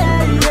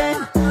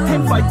lane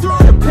and fight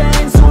through the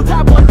pain, so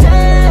that one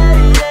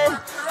day,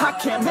 yeah, I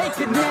can make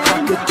a name. I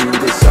could do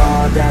this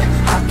all day,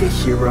 I could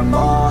hear them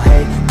all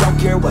hate. Don't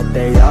care what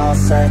they all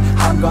say,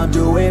 I'm gonna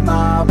do it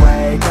my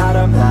way. Got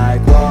 'em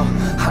like, whoa,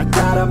 I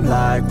got 'em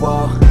like,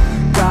 whoa.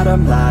 Got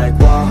 'em like,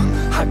 whoa,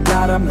 I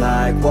got 'em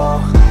like,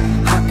 whoa.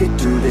 I could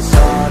do this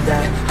all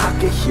day, I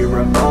could hear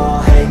them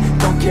all hate.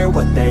 Don't care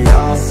what they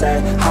all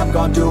say, I'm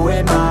gonna do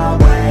it my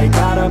way.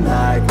 Got 'em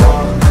like,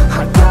 whoa,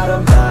 I got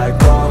 'em like,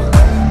 whoa.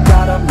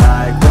 Got 'em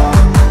like, whoa,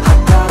 I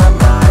got 'em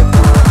like,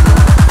 whoa.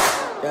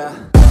 Yeah.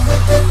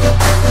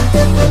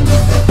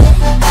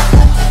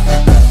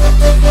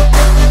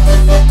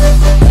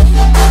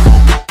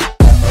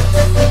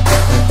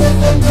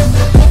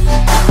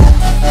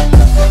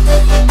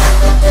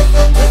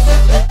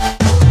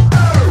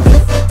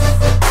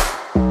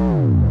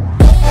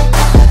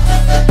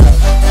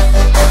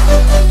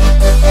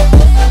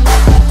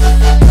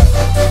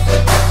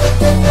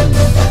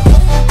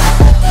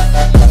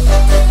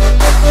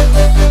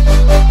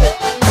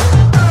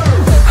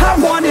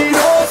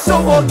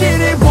 I'll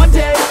get it one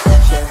day.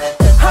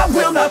 I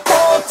will not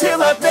fall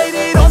till I've made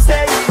it on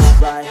stage.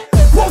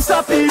 Won't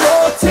stop it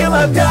all till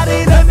I've got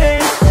it a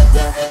name.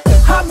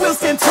 I will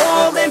stand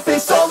tall and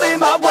face all in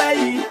my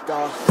way.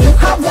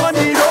 I want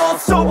it all,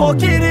 so I'll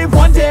get it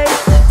one day.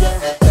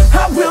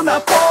 I will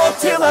not fall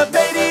till I've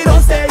made it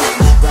on stage.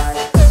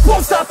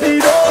 Won't stop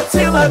it all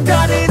till I've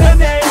got it a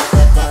name.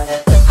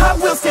 I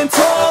will stand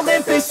tall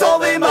and face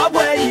all in my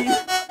way.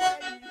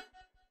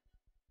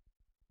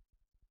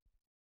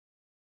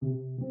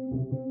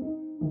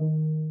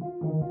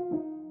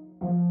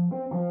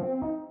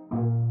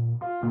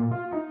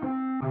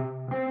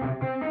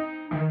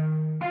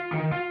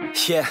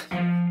 Yeah,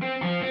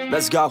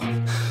 let's go.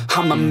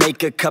 I'ma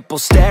make a couple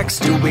stacks,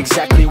 do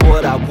exactly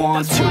what I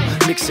want to.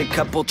 Mix a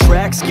couple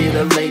tracks, get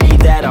a lady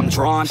that I'm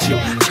drawn to.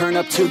 Turn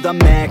up to the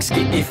max,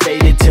 get me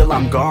faded till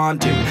I'm gone,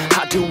 dude.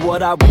 I do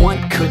what I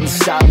want, couldn't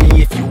stop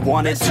me if you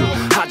wanted to.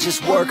 I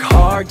just work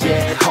hard,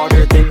 yeah,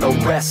 harder than the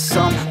rest.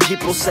 Some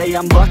people say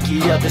I'm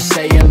lucky, others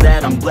saying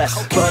that I'm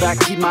blessed. But I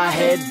keep my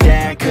head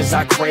down, cause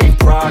I crave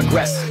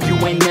progress. You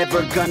ain't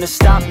never gonna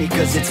stop me,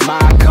 cause it's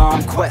my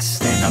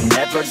conquest. And I'm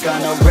never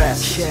gonna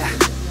rest, yeah.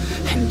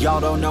 And y'all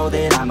don't know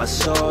that I'm a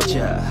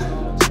soldier.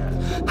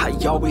 I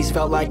always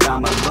felt like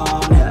I'm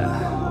alone,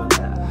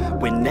 yeah.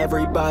 When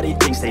everybody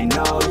thinks they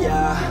know,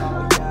 yeah.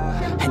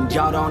 And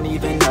y'all don't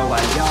even know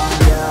I own,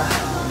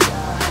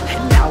 yeah.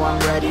 And now I'm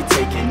ready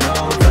taking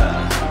over,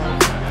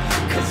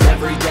 cause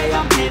every day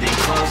I'm getting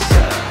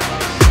closer.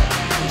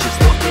 Just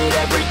look at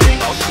everything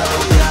I'll show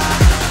ya.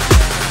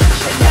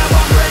 And now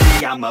I'm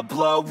ready, I'ma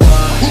blow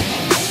up.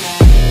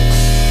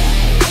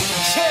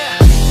 Yeah.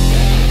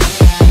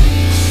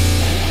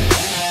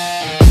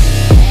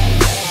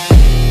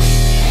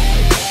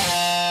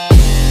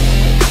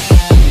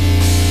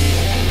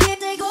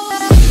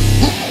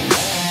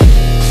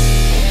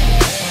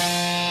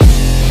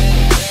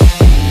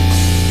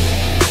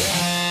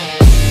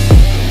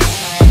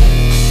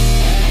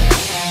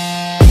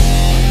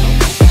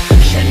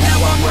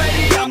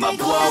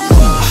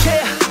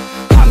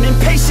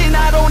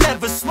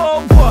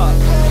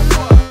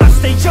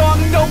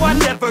 I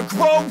never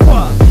grow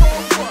up.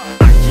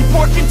 I keep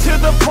working to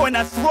the point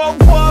I throw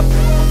up.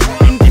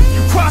 And if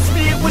you cross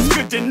me, it was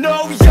good to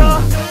know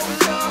ya.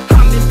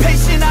 I'm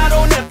impatient, I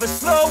don't ever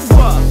slow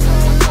up.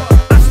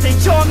 I stay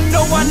young,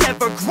 no, I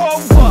never grow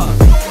up.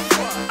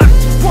 I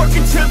keep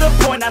working to the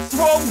point I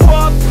throw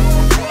up.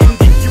 And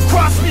if you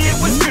cross me,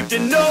 it was good to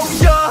know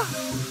ya.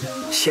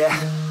 Yeah.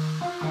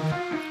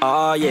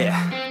 Oh yeah.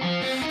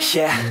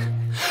 Yeah.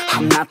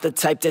 I'm not the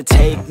type to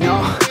take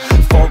no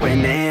for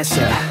an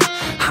answer.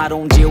 I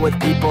don't deal with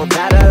people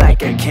that are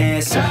like a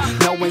cancer.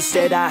 No,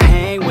 instead I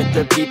hang with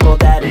the people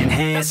that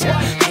enhance ya.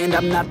 And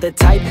I'm not the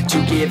type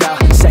to give out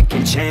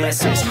second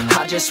chances.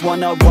 I just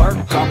wanna work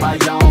on my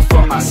own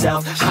for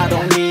myself. I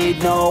don't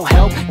need no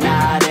help,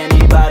 not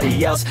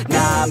anybody else.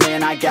 Nah,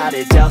 man, I got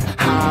it dealt.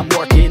 I'm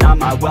working on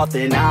my wealth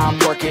and I'm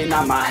working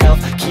on my health.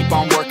 Keep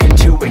on working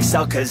to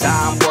excel, cause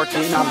I'm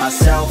working on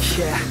myself.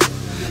 Yeah,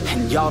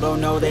 and y'all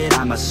don't know that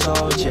I'm a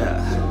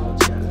soldier.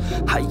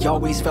 I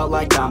always felt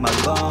like I'm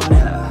alone,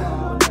 yeah.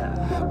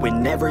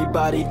 When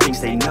everybody thinks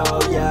they know,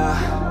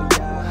 yeah.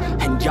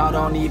 and y'all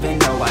don't even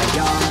know I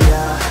own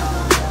ya.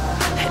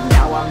 And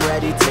now I'm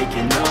ready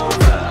taking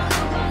over,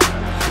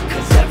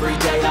 'cause every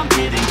day I'm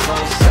getting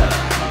closer.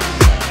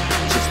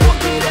 Just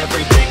look at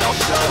everything I'll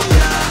show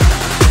ya.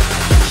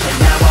 And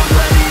now I'm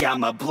ready,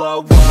 I'ma blow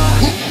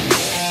up.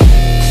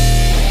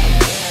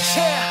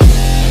 Yeah.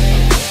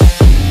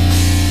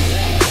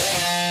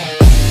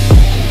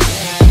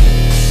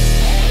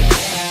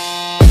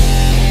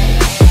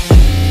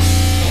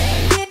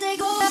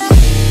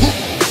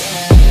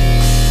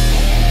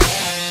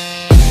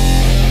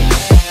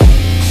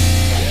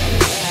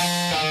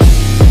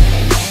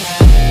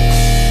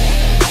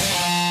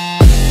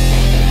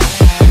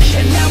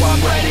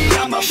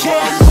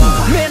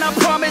 Man, I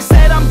promise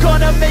that I'm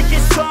gonna make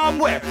it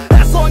somewhere.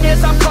 As long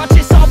as I'm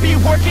conscious, I'll be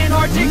working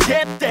hard to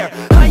get there.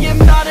 I am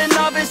not a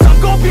novice, I'm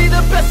gonna be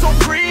the best, so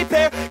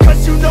prepare.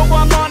 'Cause you know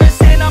I'm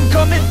honest and I'm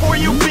coming for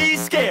you, be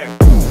scared.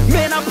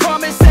 Man, I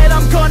promise that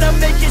I'm gonna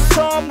make it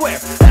somewhere.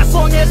 As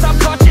long as I'm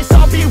conscious,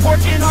 I'll be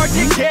working hard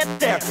to get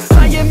there.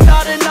 I am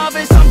not a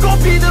novice, I'm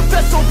gonna be the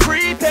best, so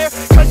prepare.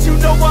 'Cause you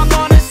know I'm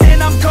honest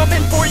and I'm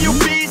coming for you,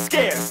 be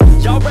scared.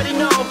 Y'all already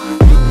know.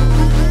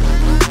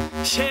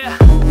 Yeah.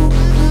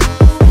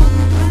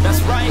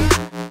 That's right,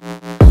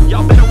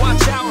 y'all better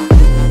watch out.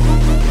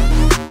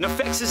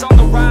 NEFFEX is on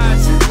the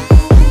rise.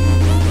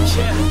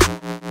 Yeah.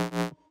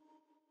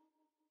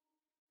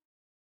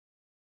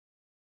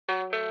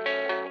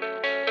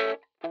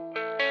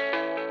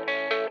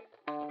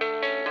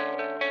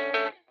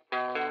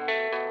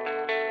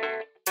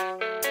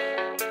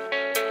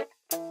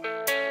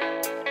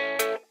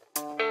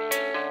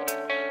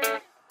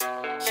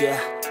 Yeah.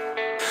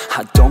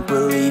 I don't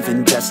believe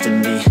in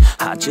destiny,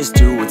 I just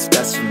do what's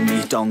best for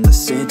me. Don't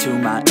listen to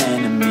my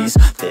enemies,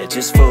 they're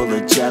just full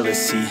of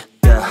jealousy.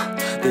 Yeah,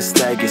 this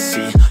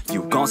legacy,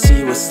 you gon'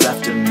 see what's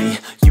left of me.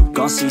 You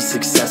gon' see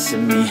success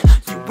in me,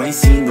 you ain't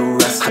seen the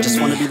rest of me. I just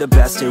wanna be the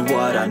best at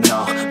what I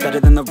know, better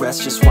than the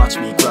rest, just watch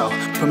me grow.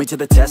 Put me to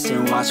the test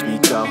and watch me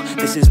go.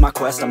 This is my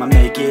quest, I'ma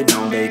make it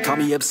known. They call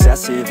me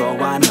obsessive, oh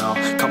I know.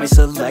 Call me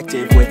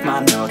selective with my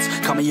notes,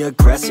 call me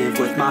aggressive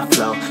with my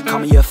flow. Call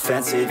me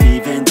offensive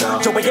even though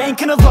Joe, I ain't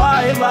gonna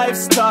lie,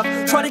 life's tough.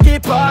 Try to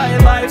get by,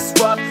 life's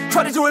rough.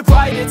 Try to do it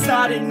right, it's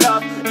not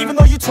enough. Even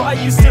though you try,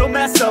 you still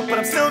mess up. But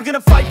I'm still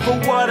gonna fight for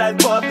what I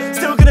love.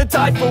 Still gonna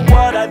die for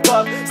what I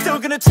love. Still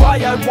gonna try,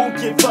 I won't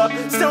give up.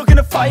 Still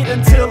gonna fight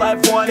until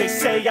I've won. They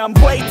say I'm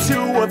way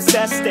too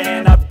obsessed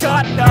and I've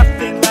got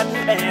nothing left.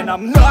 And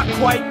I'm not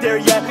quite there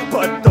yet,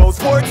 but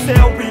those words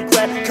they'll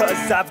regret.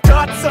 'Cause I've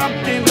got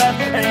something left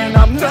and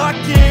I'm not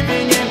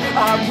giving in.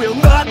 I will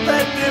not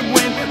let them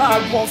win, I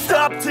won't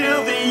stop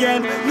till the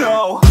end,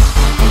 no.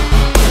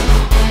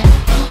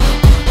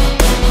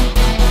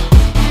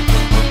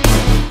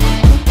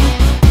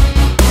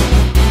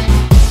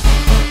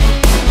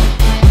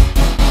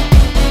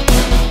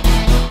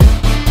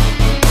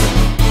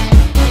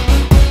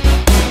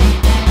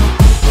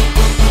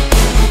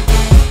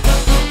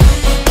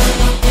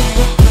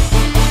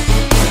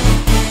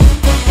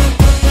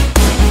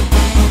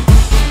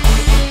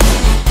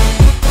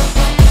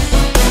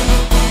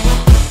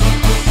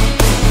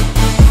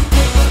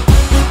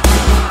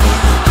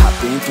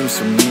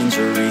 Some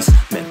injuries,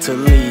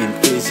 mentally and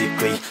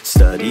physically.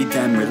 Studied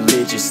them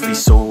religiously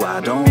so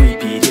I don't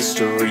repeat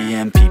history.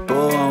 And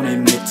people won't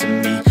admit to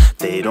me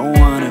they don't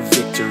want a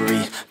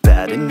victory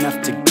bad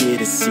enough to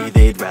get a C.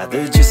 They'd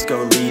rather just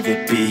go leave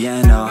it be.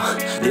 And oh,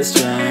 this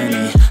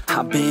journey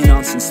I've been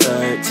on since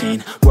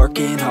 13.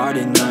 Working hard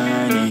and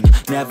learning,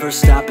 never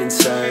stopping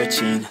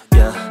searching.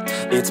 Yeah,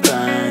 it's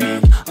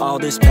burning, all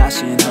this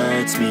passion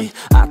hurts me.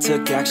 I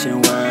took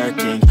action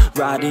working,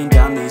 writing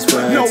down these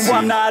words. No,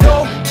 I'm not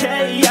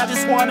okay, I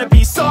just wanna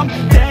be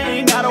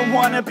something. I don't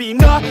wanna be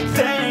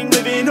nothing,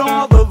 living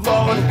all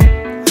alone.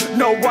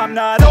 No, I'm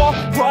not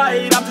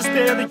alright, I'm just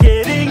barely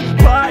getting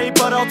by.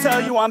 But I'll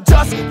tell you I'm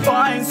just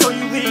fine, so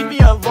you leave me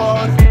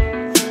alone.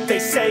 They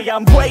say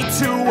I'm way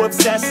too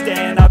obsessed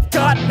and I've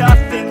got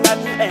nothing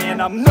left.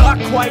 And I'm not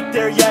quite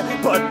there yet,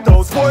 but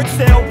those words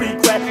they'll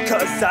regret.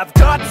 'Cause I've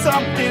got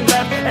something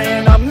left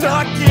and I'm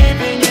not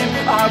giving in.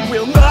 I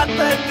will not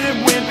let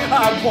them win,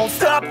 I won't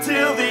stop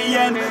till the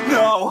end,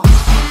 no.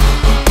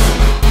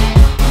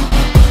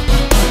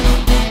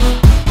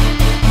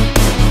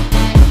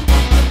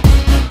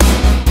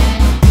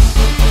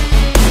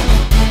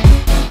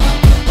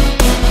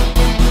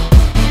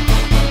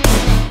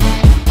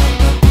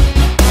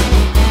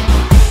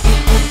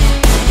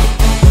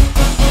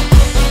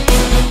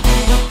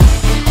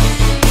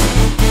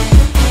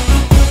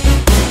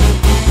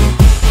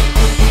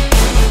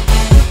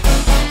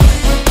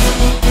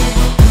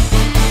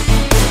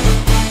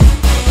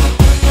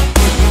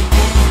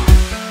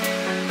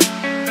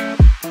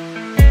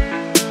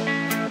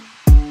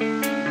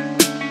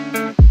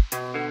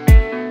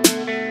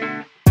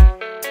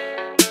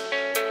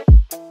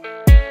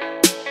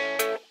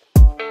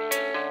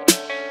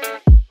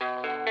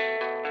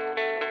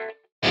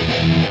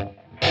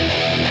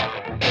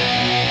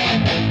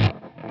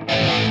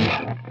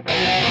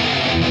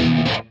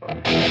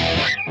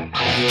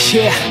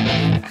 Yeah,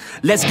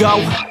 let's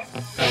go.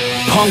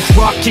 Punk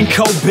rock and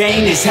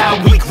Cobain is how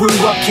we grew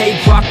up.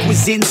 K-Rock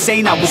was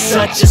insane, I was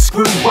such a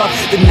screw up.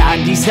 The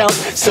 90s held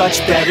such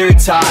better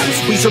times.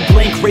 Weezer,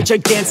 Blink, Rage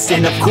Against,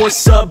 and of course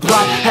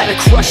Sublime. Had a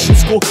crush in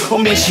school, oh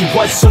man she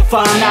was so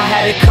fine. I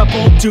had a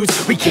couple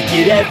dudes, we kick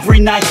it every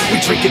night. We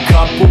drink a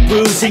couple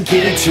brews and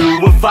get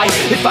into a fight.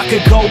 If I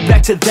could go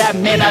back to that,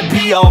 man, I'd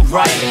be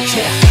alright.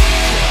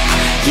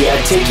 Yeah,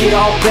 I take it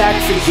all back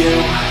for you.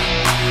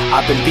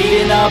 I've been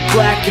beating up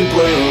black and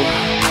blue.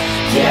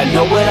 Yeah, I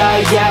know what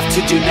I have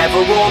to do.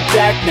 Never roll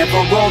back,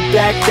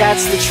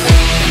 that's the truth.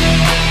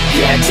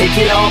 Yeah, take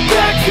it all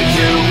back for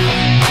you.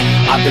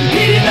 I've been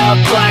beating up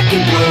black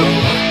and blue.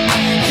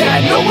 Yeah,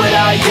 I know what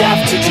I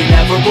have to do.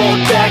 Never roll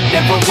back,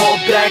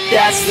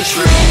 that's the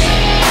truth.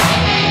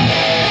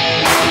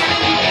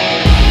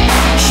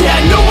 Yeah,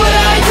 I know what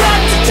I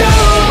have to do.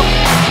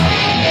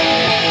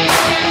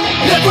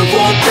 Never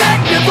roll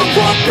back,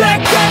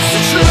 that's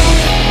the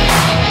truth.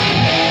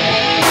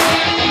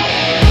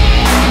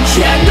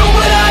 Yeah, I know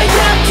what I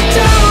have to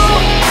do.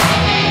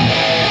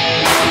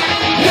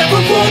 Never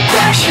roll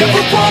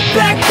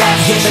back,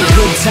 that's the truth. The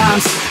good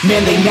times,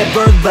 man, they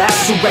never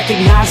last. So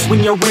recognize when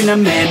you're in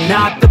them and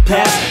not the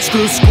past.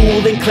 Screw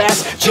school and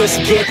class,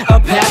 just get a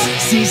pass.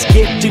 C's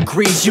get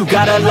degrees, you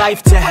got a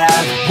life to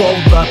have.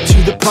 Roll up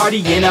to the party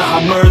in a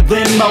Hummer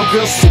limo.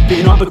 Girls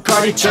sipping on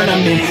Bacardi, turn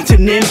them into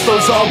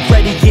nymphos.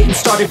 Already getting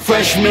started,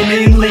 freshmen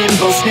in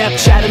limbo.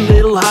 Snapchat a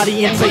little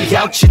hottie and play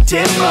out your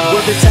demo.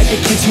 We're the type of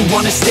kids who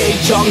wanna stay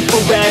young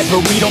forever.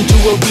 We don't do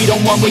what we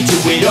don't want, we do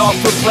it all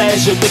for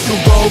pleasure. Liquor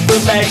over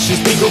lectures,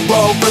 bigger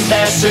over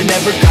lesser.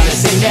 Never gonna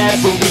say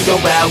never, we go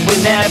out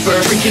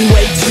whenever. Drinking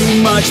way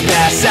too much,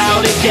 pass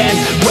out again.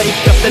 Wake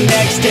up the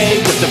next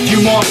day with a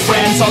few more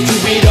friends. I'll do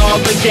it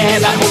all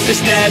again, I hope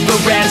this never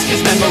ends.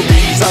 Cause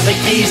memories are the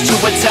keys to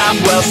a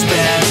time well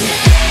spent.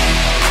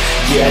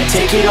 Yeah,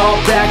 take it all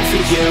back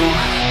for you.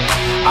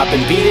 I've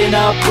been beating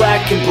up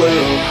black and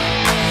blue.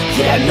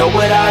 Yeah, I know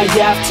what I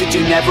have to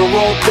do. Never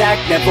roll back,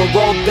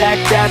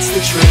 that's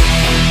the truth.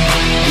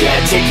 Yeah,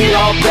 take it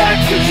all back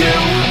for you.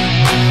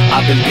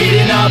 I've been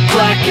beating up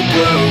black and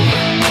blue.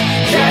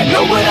 Yeah, I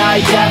know what I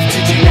have to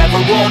do.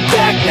 Never roll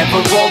back,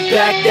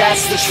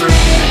 that's the truth.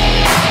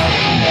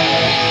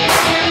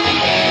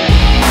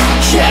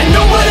 Yeah, I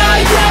know what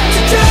I have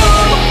to do.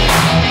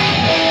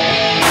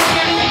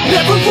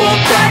 Never roll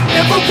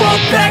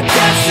back,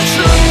 that's the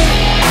truth.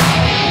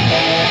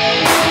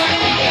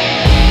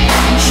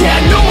 Yeah, I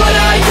know what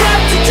I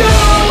have to do.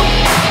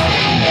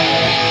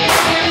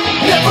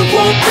 Never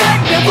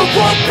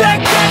roll back,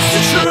 that's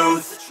the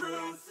truth.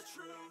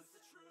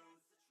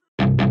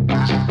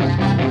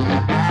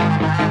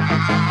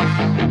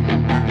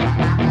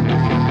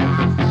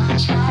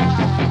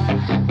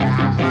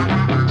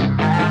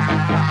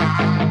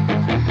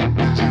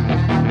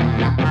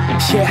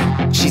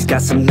 Yeah, she's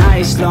got some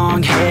nice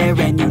long hair,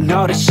 and you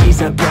know that she's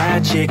a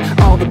bad chick.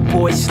 All the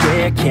boys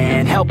stare,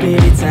 can't help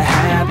it, it's a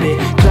habit.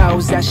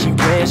 Clothes that she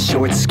wears,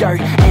 short skirt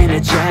and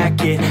a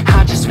jacket.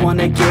 I just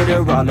wanna get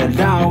her all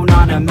alone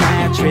on a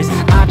mattress.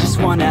 I just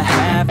wanna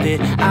have it,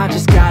 I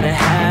just gotta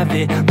have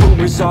it.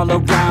 Rumors all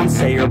around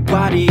say her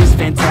body is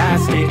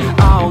fantastic.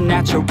 All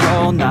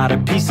natural, not a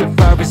piece of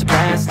fur is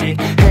plastic.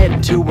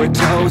 Head to her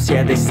toes,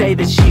 yeah, they say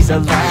that she's a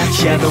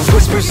latch. Yeah, the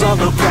whispers all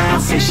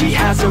around say she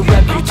has a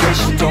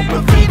reputation. Don't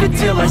believe it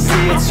till I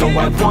see it, so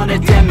I want a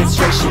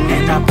demonstration.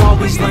 And I've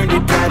always learned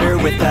it better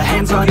with a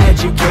hands-on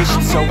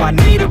education. So I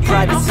need a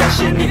private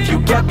session, if you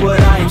get what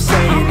I am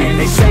saying. And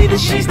they say that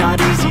she's not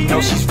easy,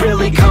 no, she's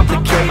really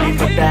complicated.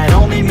 But that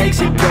only makes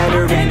it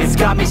better, and it's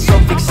got me so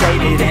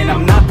fixated. And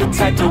I'm not the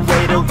type to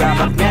wait around,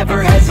 I've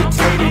never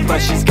hesitated. But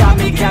she's got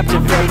me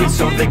captivated,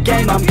 so the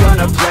game, I'm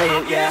gonna play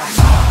it, yeah.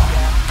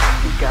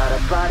 You got a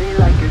body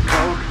like a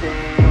coke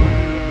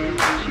thing.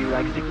 She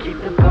likes to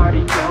keep the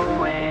party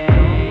going.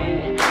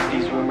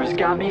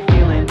 Got me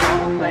feeling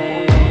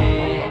lonely.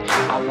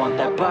 I want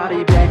that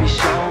body, baby,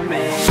 show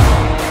me.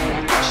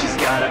 She's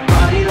got a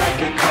body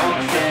like a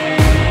coke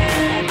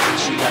thing.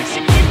 She likes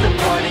to keep the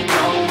party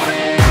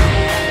going.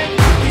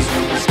 These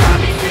rumors got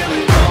me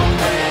feeling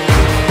lonely.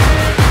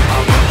 I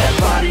want that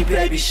body,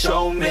 baby,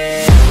 show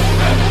me.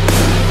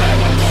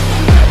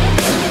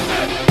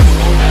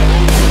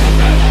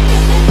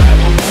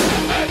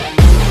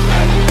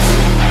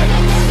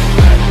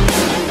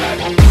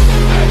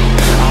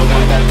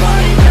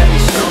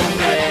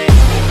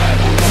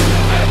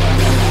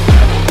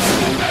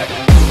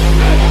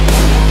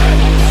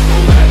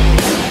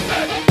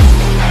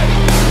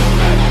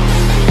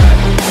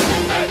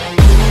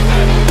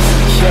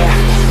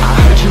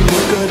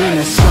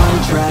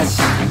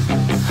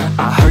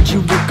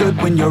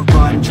 When you're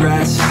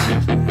undressed,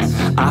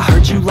 I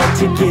heard you like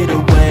to get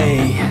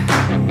away.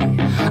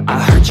 I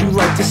heard you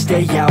like to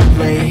stay out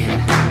late.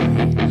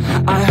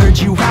 I heard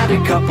you had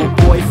a couple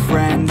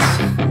boyfriends.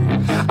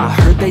 I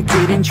heard they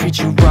didn't treat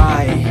you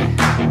right.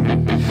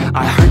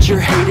 I heard you're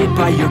hated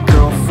by your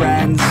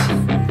girlfriends,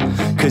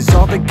 cause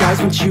all the guys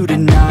want you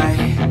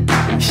tonight.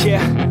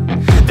 Yeah,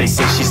 They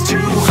say she's too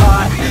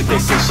hot, they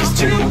say she's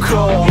too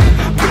cold.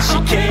 Where she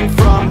came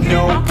from,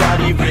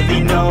 nobody really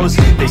knows.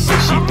 They say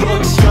she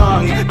looks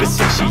young, but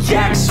say she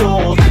acts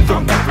old.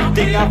 From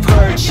everything I've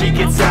heard, she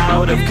gets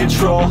out of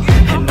control.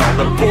 And all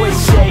the boys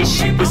say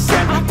she was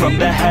sent from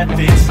the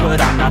heavens, but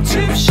I'm not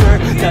too sure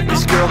that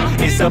this girl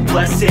is a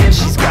blessing.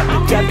 She's got the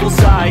devil's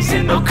eyes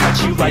and they'll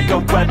cut you like a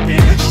weapon.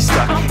 She's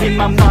stuck in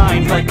my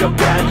mind like a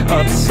bad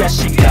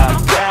obsession.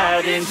 Got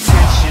bad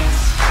intentions.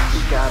 She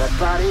got a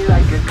body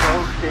like a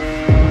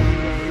coffin.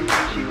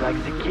 She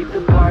likes to keep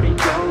the party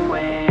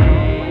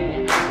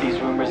going. These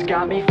rumors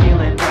got me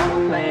feeling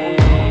lonely.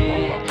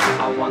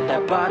 I want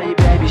that body,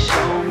 baby,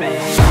 show me.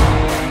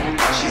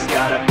 She's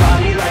got a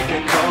body like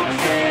a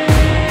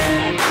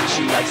coffin.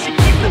 She likes to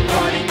keep the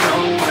party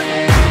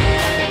going.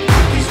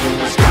 These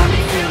rumors got me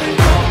feeling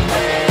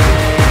lonely.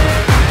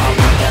 I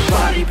want that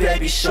body,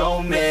 baby,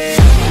 show me.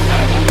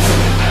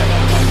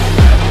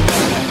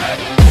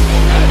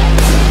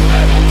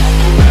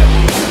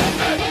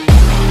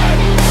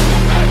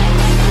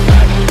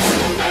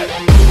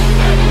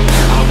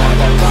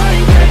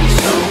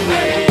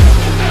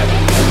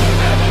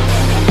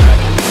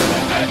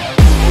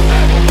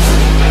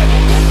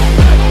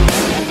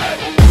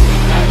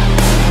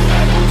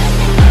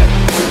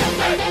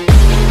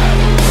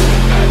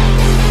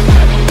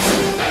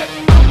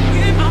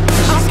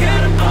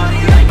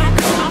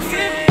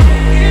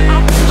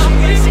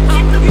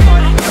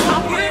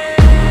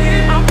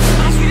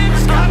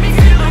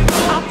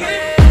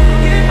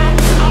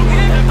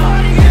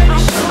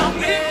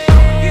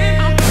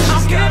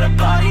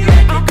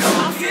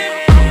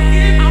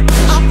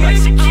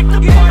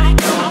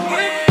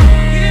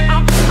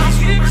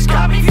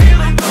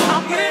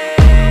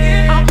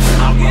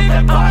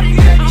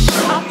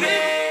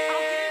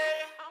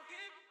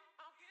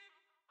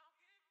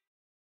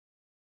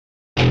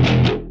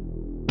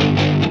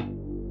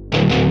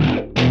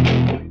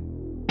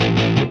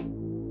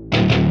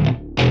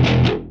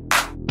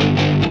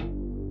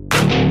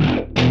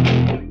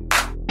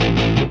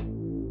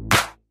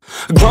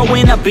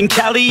 Growing up in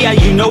Cali, yeah,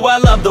 you know I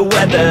love the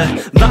weather.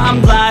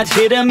 Limelight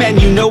hit 'em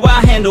and you know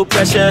I handle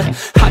pressure.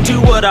 I do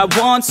what I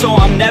want, so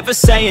I'm never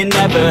saying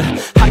never.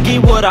 I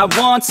get what I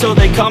want, so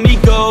they call me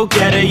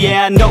go-getter.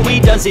 Yeah, I know he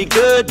does it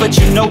good, but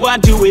you know I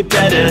do it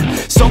better.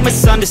 So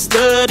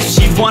misunderstood, if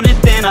she wanted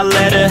then I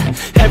let her.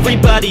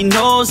 Everybody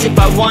knows if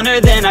I want her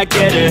then I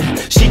get her.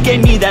 She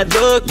gave me that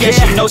look, yeah,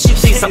 she knows she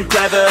thinks I'm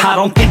clever. I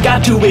don't think I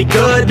do it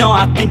good, no,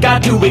 I think I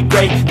do it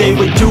great. They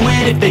would do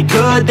it if they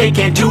could, they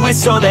can't do it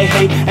so they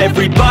hate.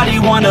 Everybody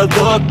wanna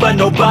look, but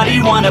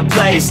nobody wanna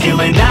play.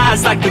 Stealing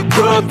eyes like a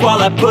crook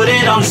while I put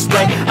it on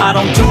display. I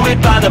don't do it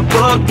by the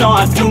book, no,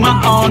 I do my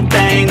own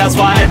thing. That's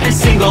why every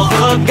single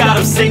hook got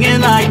them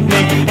singing like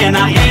me. And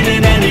I ain't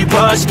in any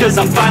rush, cause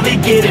I'm finally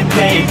getting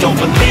paid. Don't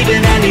believe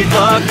in any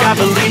luck, I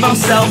believe I'm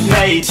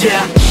self-made,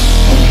 yeah.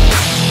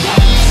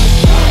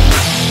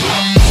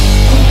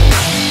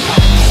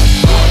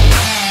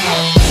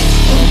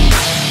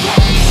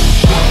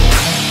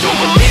 Don't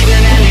believe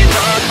in any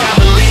luck, I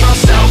believe I'm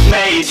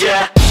self-made,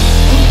 yeah.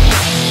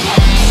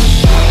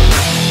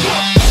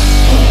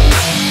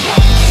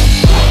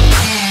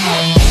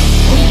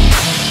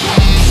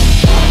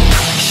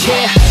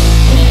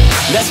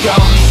 Let's go.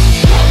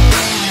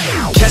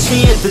 Catch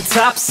me at the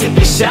top,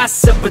 sipping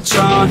shots of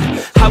Patron.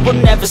 I will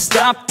never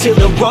stop till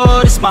the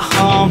road is my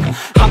home.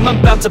 I'm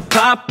about to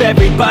pop,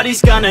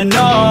 everybody's gonna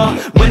know.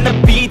 When the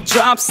beat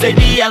drops, they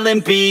be yelling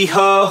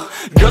B-ho.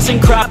 Girls in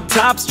crop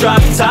tops,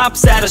 drop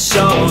tops at our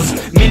shows.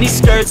 Mini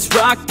skirts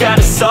rock, got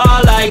us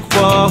all like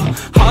whoa.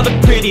 All the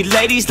pretty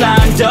ladies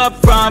lined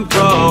up front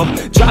row.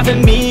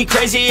 Driving me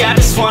crazy, I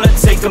just wanna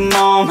take them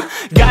home.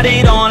 Got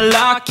it on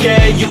lock,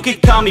 yeah, you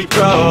could call me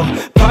pro.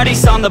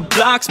 Parties on the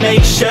blocks,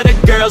 make sure the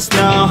girls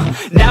know.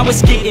 Now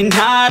it's getting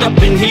hot up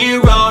in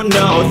here, oh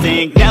no.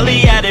 Think Nelly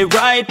had it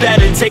right,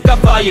 better take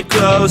off all your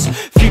clothes.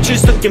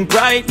 Future's looking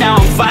bright, now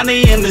I'm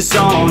finally in the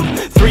zone.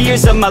 3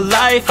 years of my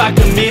life, I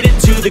committed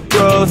to the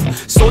growth.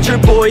 Soldier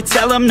boy,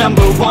 tell 'em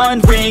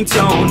 #1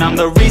 ringtone. I'm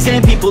the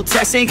reason people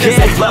texting, cause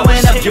they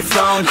blowing up your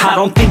phone. I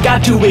don't think I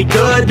do it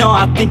good, no,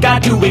 I think I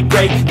do it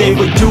great. They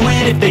would do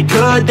it if they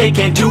could, they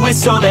can't do it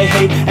so they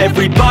hate.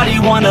 Everybody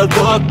wanna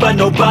look, but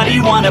nobody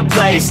wanna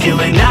play.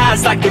 Stealing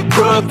eyes like a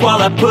crook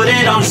while I put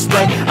it on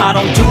display. I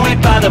don't do it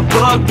by the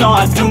book, no,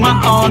 I do my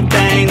own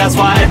thing. That's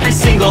why every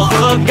single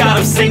hook got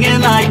them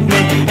singing like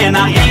me. And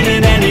I ain't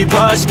in any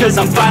rush, cause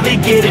I'm finally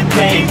getting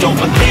paid. Don't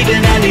believe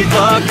in any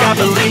luck, I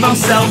believe I'm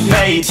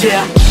self-made,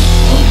 yeah.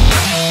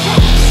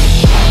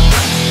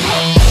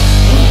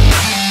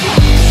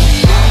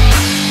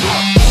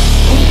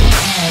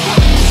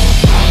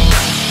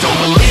 Don't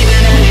believe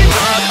in any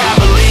luck, I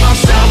believe I'm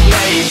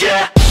self-made,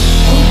 yeah.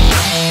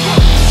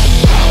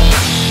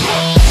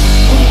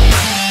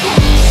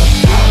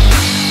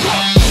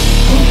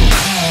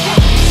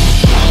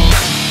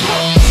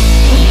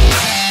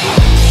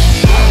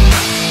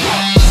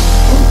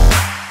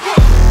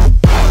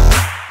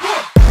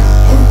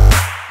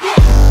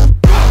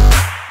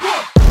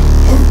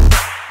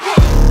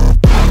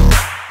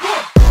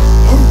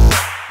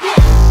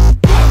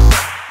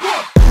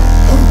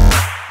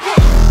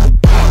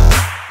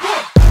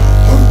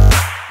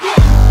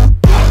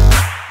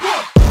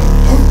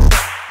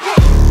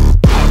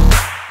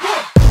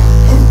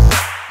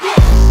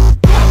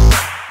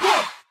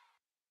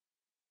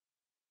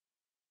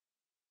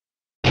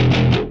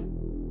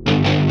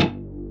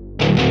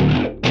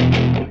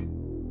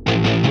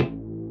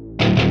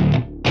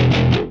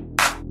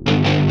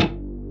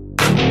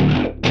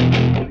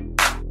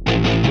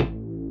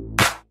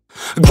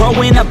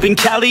 Growing up in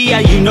Cali, yeah,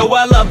 you know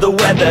I love the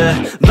weather.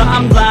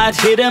 Limelight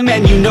hit 'em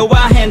and you know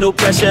I handle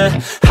pressure.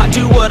 I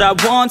do what I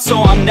want,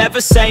 so I'm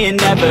never saying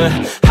never.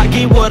 I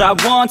get what I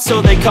want,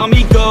 so they call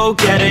me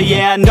go-getter.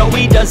 Yeah, I know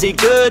he does it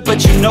good,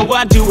 but you know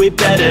I do it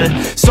better.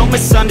 So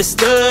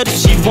misunderstood, if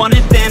she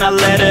wanted then I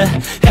let her.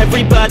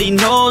 Everybody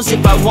knows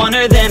if I want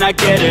her then I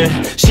get her.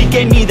 She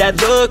gave me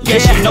that look, yeah,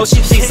 she knows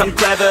she thinks I'm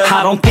clever.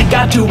 I don't think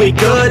I do it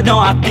good, no,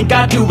 I think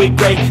I do it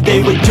great.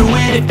 They would do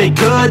it if they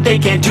could, they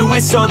can't do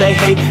it so they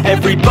hate.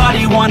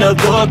 Everybody wanna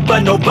look,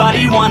 but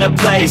nobody wanna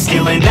play.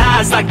 Stealing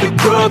eyes like a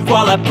crook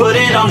while I put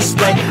it on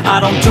display. I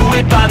don't do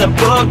it by the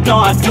book, no,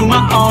 I do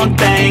my own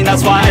thing.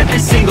 That's why every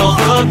single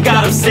hook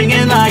got them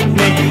singing like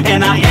me.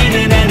 And I ain't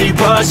in any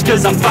rush,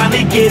 cause I'm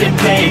finally getting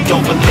paid.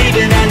 Don't believe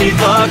in any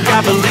luck,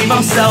 I believe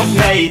I'm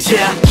self-made,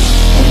 yeah.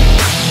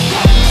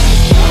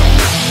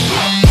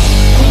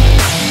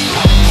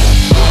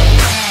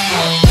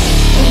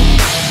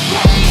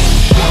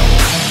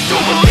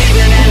 Don't believe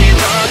in any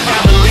luck, I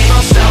believe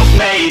I'm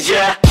self-made,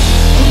 yeah.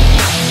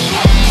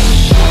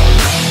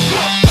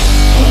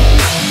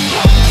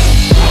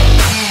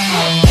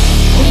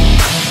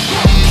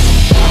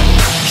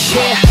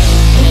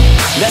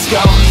 Let's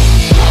go.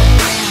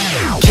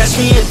 Catch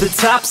me at the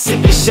top,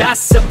 sipping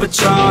shots of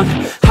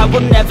Patron. I will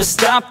never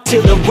stop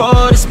till the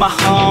road is my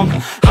home.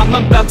 I'm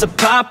about to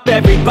pop,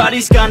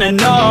 everybody's gonna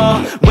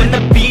know. When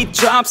the beat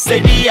drops,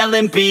 they be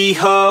yelling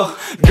B-ho.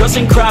 Girls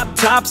in crop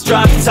tops,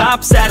 drop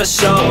tops at our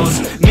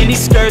shows. Mini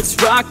skirts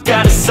rock,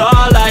 got us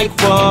all like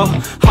whoa.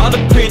 All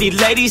the pretty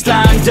ladies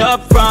lined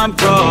up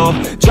front row.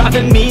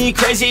 Driving me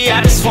crazy,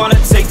 I just wanna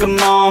take them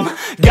home.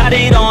 Got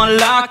it on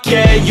lock,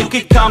 yeah, you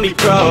could call me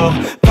pro.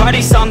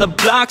 Parties on the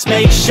blocks,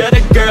 make sure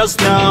the girls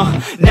know.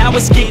 Now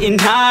it's getting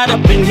hot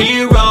up in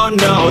here, oh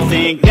no.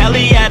 Think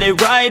Nelly had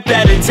it right,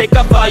 better take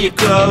off all your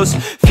clothes.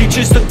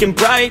 Future's looking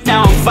bright,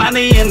 now I'm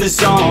finally in the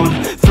zone.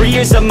 3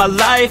 years of my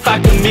life, I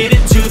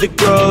committed to the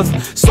growth.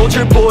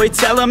 Soldier boy,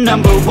 tell him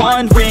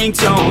 #1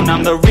 ringtone.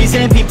 I'm the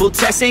reason people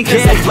texting,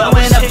 cause they're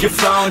blowing up your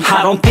phone.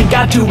 I don't think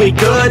I do it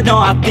good, no,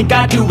 I think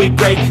I do it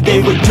great. They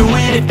would do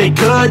it if they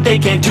could, they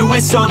can't do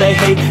it so they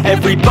hate.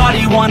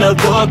 Everybody wanna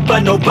look,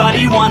 but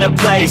nobody wanna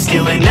play.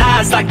 Stealing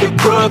eyes like a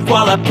crook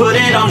while I put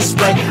it on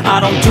display. I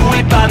don't do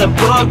it by the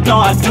book, no,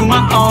 I do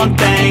my own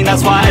thing.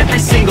 That's why every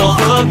single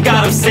hook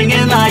got them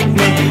singing like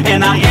me.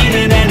 And I ain't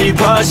in any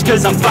rush,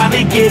 cause I'm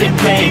finally getting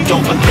paid.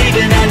 Don't believe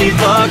in any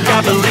luck,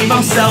 I believe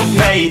I'm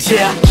self-made,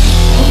 yeah.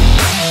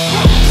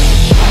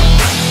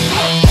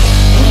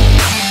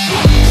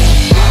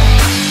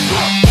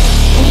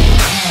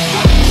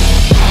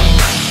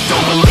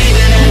 Don't believe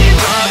in any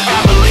luck, I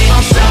believe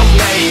I'm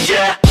self-made,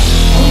 yeah.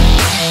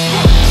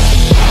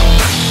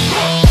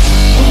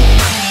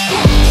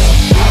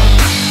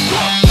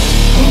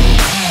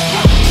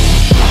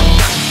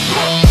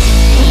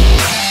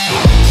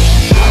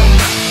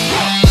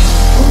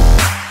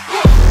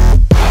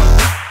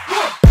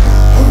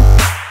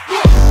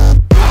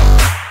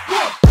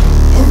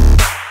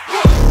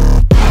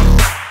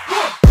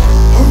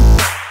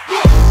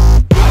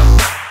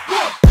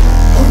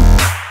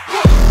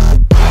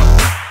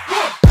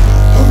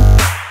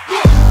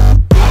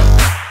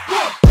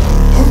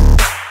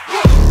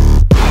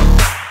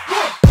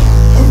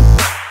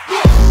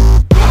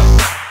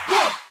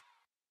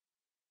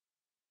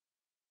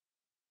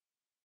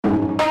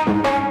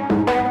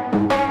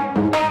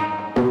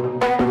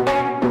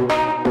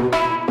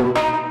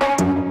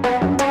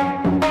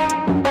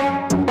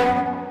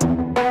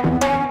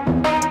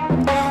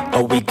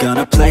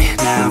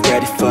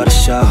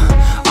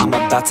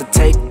 About to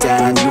take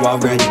down, you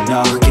already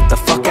know. Get the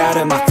fuck out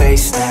of my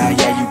face now,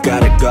 yeah, you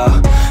gotta go.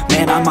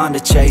 Man, I'm on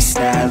the chase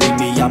now, leave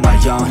me on my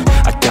own.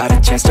 I got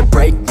a chance to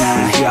break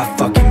now, here I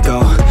fucking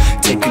go.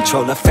 Take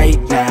control of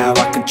fate now,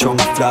 I control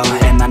my flow.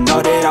 And I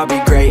know that I'll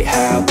be great,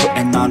 how,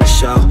 putting on a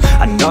show.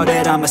 I know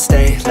that I'ma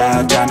stay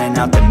loud, drowning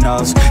out the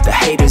noise. The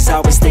haters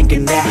always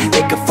thinking that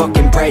they could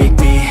fucking break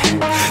me.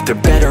 They're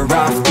better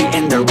off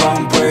eating their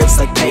own words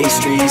like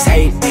pastries.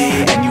 Hate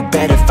me, and you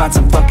better find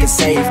some fucking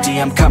safety.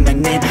 I'm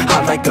coming in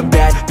hot like a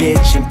bad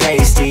bitch and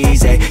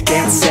pasties. They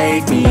can't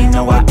save me,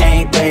 no, I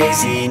ain't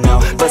lazy, no.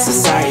 But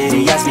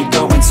society has me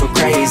going so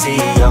crazy,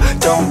 yo.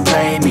 Don't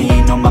blame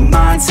me, no, my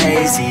mind's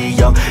hazy,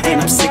 yo.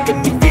 And I'm sick of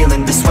me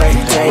feeling this way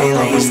daily.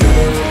 I'll always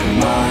live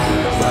my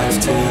life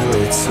till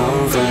it's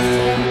over,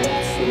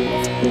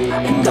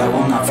 and I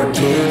will not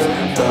forgive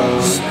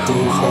those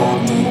who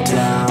hold me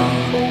down.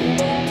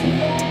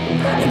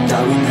 And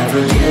I will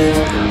never give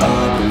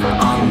up,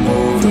 I'm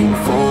moving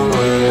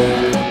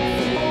forward.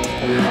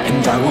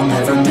 And I will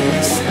never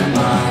miss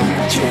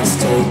my chance,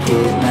 take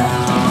it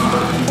now.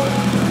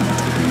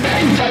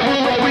 And I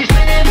will always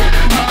live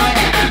my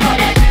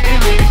life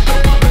till it's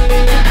over.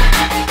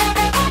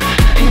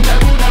 And I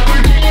will never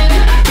give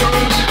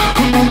those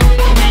who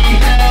hold me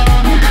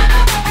down.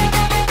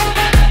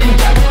 And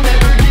I will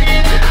never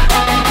give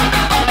up,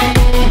 I'm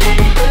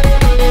moving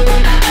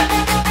forward.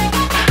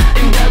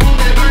 And I will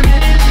never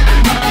miss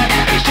my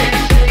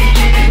chance, take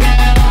it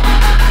now.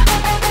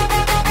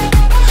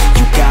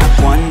 You got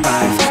one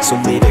life, so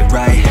live it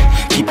right.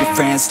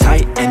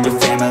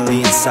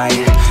 sight.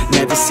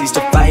 Never cease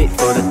to fight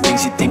for the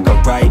things you think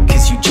are right,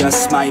 cause you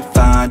just might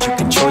find you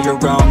control your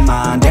own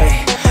mind, ayy.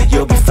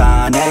 You'll be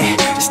fine, ayy.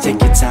 Just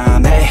take your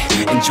time, ayy.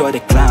 Enjoy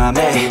the climb,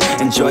 ayy.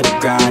 Enjoy the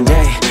grind,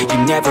 ayy.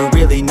 You never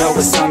really know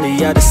what's on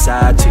the other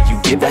side till you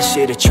give that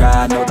shit a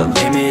try. Know the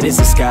limit is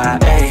the sky,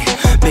 ayy.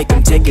 Make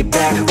them take it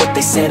back, what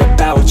they said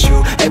about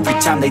you. Every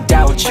time they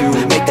doubt you,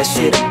 make that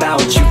shit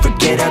about you.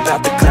 Forget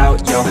about the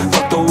clout, yo.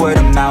 Fuck the word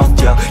of mouth,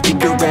 yo.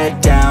 Keep your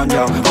head down,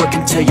 yo. Work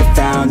until you're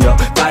found, yo.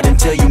 Fight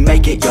until you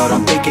make it, yo.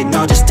 Don't think it,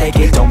 no, just take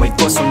it. Don't wait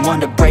for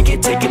someone to break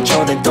it. Take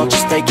control, then don't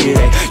just take it,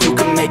 ayy. You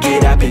can make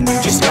it happen, you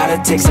just gotta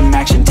take some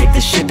action. Take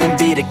the ship and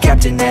be the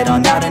captain. Head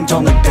on out and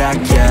don't look back,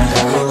 yeah.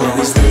 I will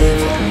always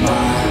live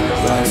my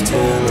life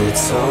till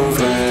it's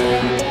over,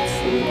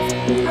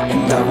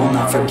 and I will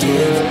not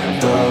forgive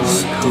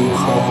those who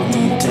hold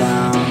me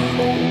down.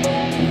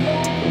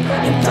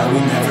 And I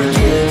will never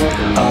give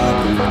up,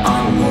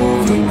 I'm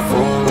moving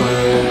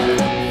forward.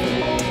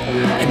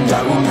 And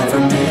I will never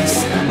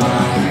miss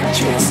my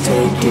chance,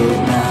 take it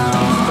now.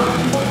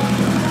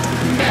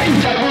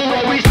 And I will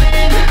always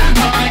live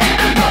my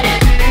life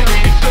till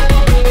it's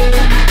over,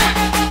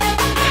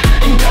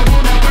 and I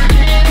will not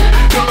forgive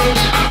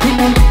those who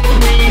hold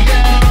me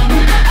down.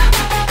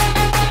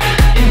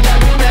 And I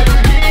will never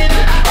give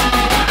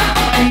up,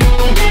 I'm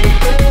moving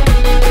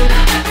forward.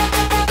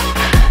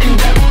 And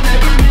I will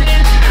never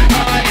miss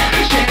my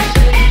chance,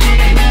 take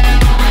it now.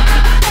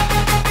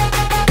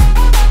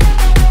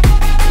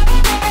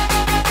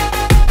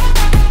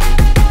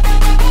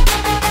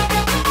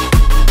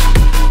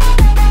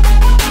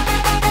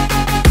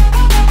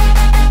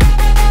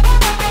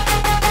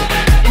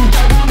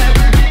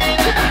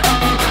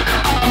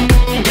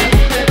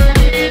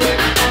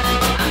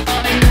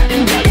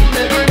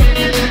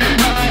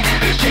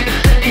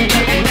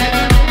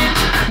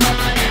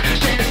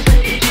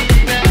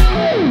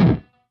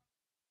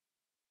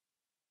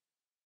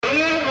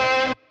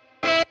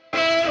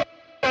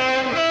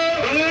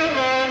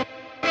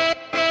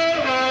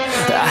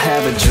 I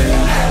have a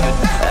dream,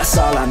 that's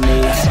all I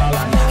need.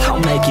 I'll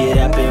make it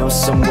happen with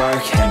some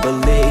work and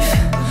belief.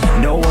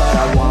 Know what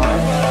I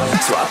want,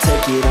 so I'll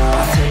take it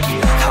on.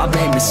 I'll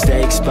make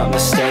mistakes, but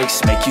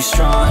mistakes make you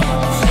strong.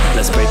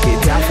 Let's break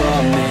it down for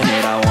a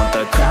minute. I want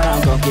the crown,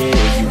 I'm gon' get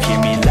it. You hear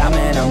me loud,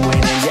 man, I'm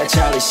winning. Yeah,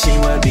 Charlie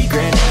Sheen will be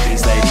grinning.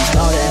 These ladies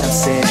know that I'm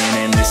sinning,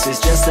 and this is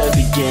just the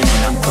beginning.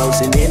 I'm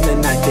closing in the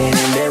night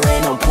inning, there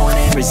ain't no point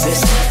in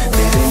resisting.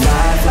 Living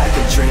life like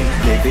a dream,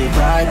 live it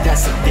right,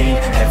 that's the theme.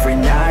 Every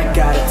night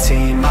got a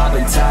team, I've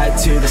been tied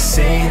to the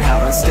scene.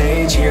 Out on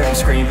stage, hear them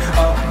scream,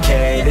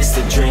 okay, this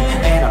the dream.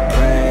 And I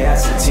pray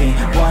as a team,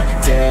 one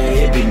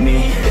day it'd be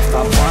me. If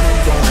I want it,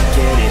 then I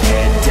get it.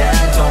 Head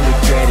down, don't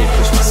regret it.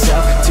 Push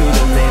myself to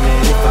the limit.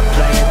 If I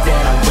play it,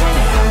 then I win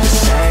it. I'm just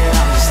saying,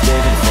 I'm just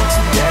living for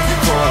today.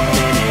 For a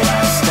minute,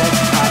 I step,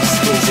 I just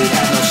visit,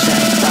 have no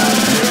shame, I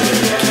live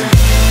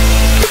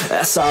it.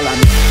 That's all I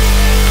need.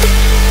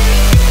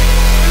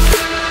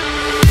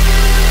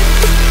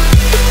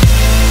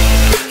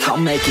 I'll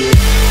make it.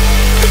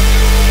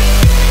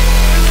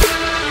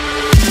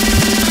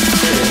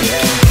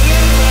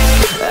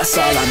 That's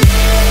all I need.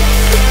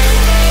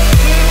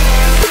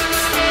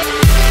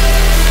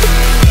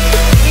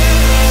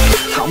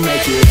 I'll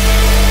make it.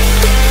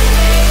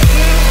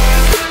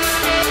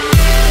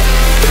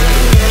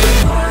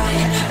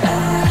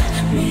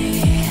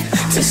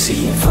 To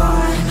see if I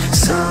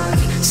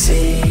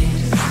succeed,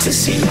 to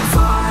see if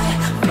I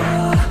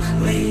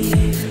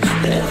believe.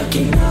 They're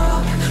looking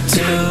up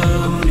to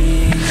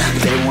me.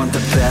 They want the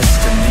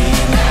best of me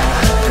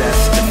now,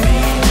 best of me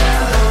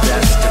now,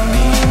 best of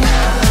me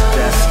now,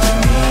 best of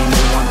me.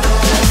 They want the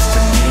best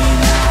of me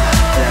now,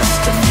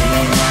 best of me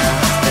now,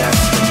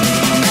 best of me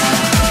now,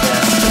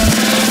 best of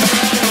me.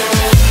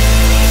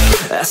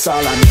 That's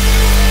all I need.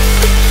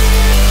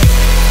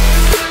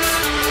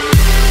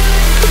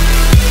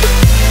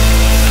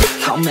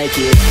 I'll make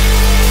it.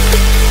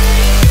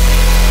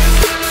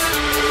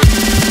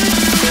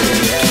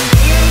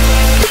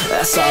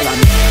 That's all I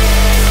need.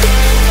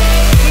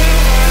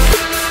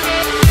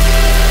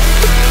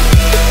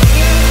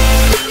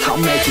 I'll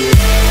make it.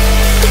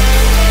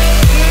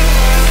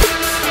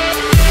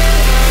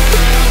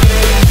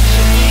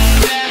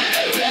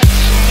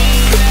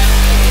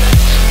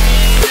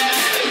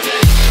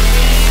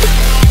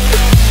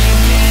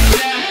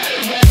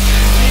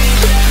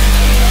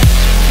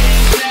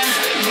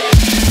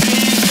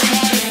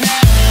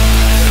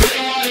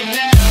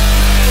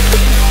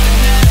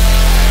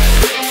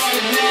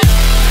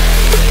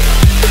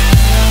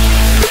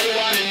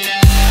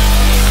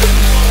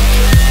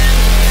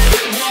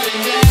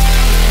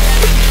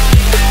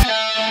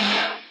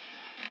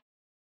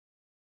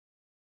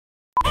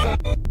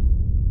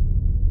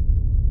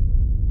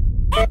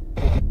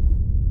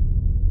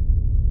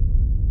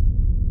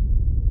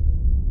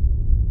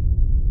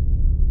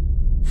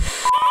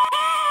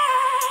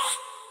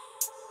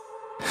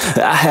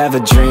 I have a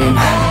dream,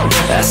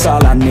 that's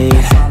all I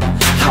need.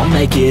 I'll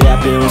make it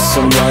happen with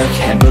some work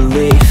and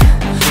belief.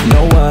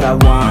 Know what I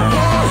want,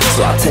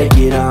 so I'll take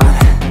it on.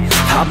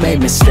 I've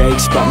made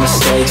mistakes, but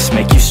mistakes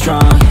make you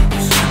strong.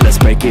 Let's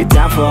break it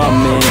down for a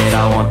minute.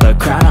 I want the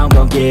crown, I'm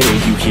gon' get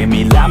it. You hear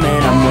me loud,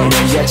 man, I'm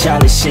winning. Yeah,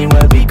 Charlie Sheen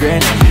will be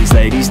grinning. These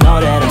ladies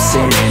know that I'm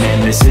sinning,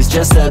 and this is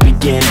just the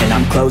beginning.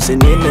 I'm closing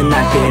in the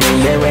ninth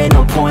inning. There ain't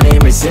no point in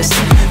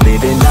resisting.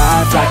 Living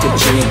life like a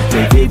dream,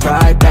 live it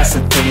right, that's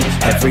the thing.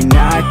 Every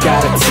night,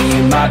 got a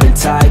team, I've been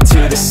tied to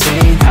the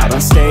scene. Out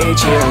on stage,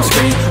 here I'm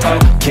scream.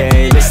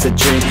 Okay, this a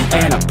dream,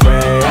 and I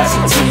pray as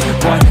a team.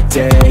 One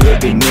day,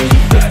 it'll be me.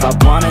 If I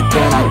want it,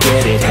 then I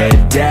get it.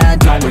 Head down,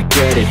 don't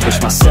regret it.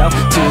 Push myself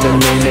to the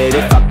limit.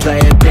 If I play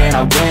it, then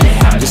I win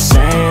it. I'm just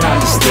saying, I'm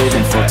just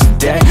living for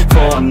today,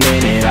 for a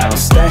minute. I don't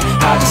stay,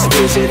 I just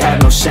visit,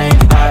 have no shame,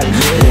 I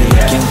admit it.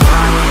 Looking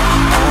right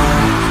at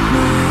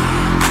me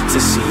to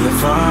see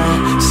if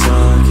I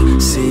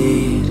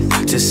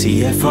succeed, to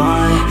see if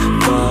I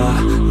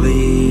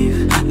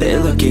believe. They're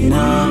looking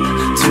up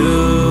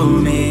to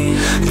me.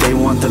 They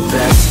want the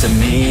best of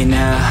me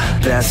now,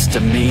 best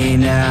of me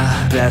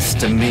now,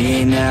 best of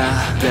me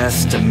now,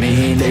 best of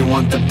me. They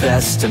want the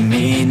best of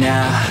me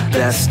now,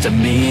 best of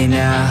me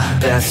now,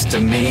 best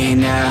of me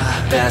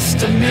now,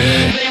 best of me.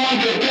 They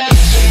want the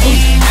best of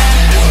me now.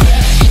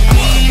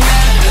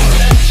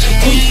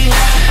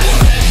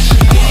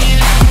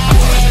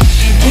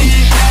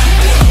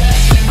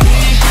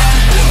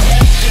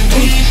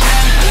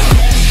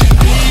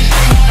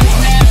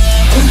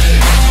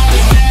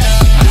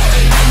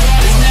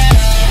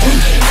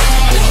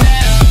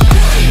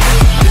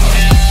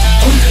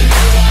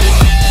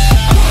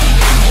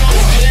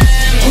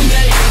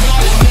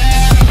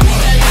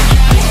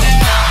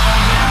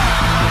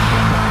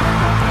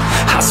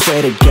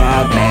 Swear to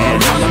God,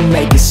 man, I'ma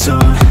make it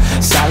soon.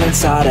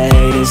 Silence all the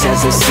haters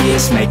as they see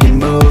us making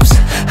moves.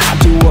 I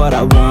do what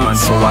I want,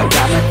 so I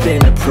got nothing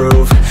to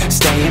prove.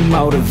 Staying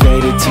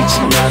motivated,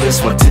 teaching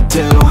others what to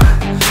do.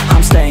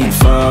 I'm staying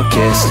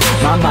focused,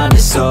 my mind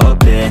is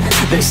open.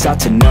 They start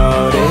to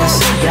notice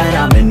that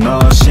I'm in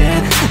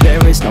motion.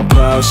 There is no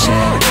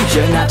potion,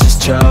 you're not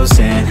just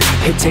chosen.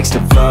 It takes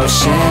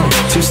devotion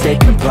to stay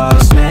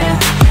composed, man.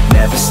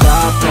 Never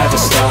stop,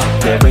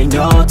 there ain't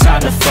no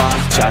time to fall.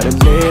 Try to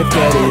live,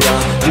 get it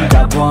all. You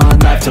got one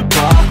life to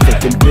ball.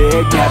 Thinking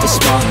big, never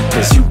small,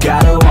 cause you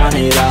gotta want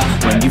it all.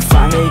 When you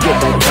finally get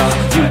that call,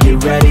 you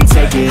get ready,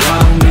 take it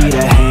on. Need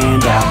a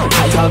hand out,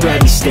 I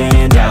already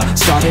stand out.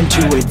 Starting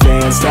to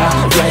advance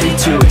now, ready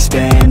to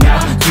expand now.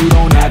 You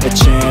don't have a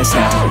chance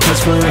now,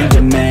 cause we're in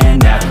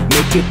demand now.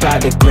 Make it by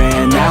the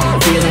grand now,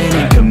 feeling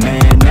in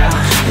command now.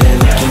 They're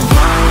looking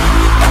right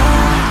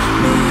at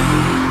me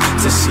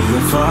to see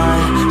if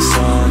I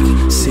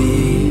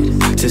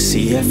succeed, to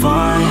see if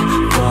I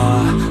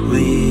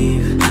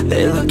believe.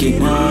 They're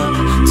looking up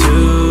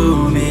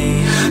to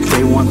me.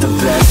 They want the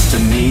best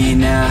of me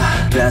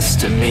now,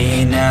 best of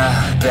me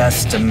now,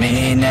 best of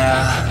me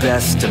now,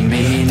 best of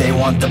me. They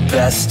want the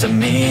best of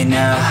me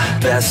now,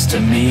 best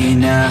of me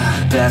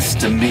now,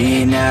 best of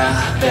me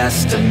now,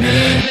 best of me.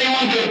 They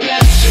want the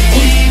best of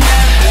me now.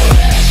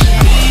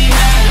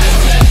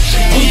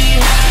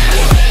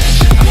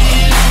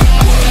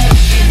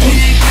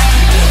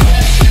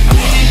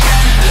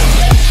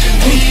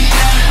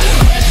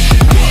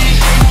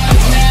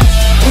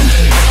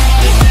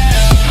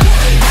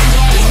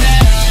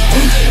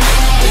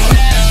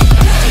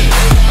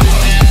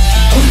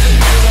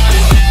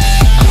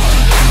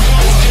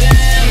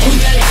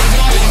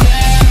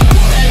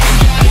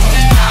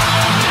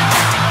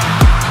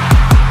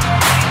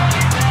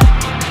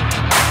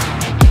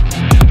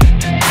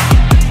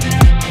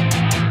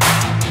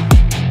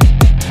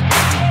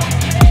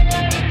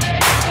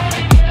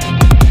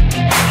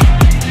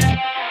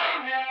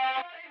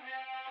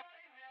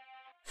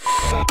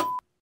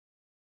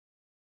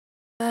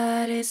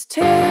 But it's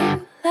too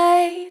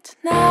late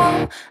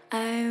now.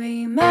 I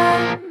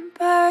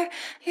remember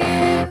you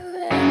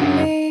and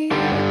me,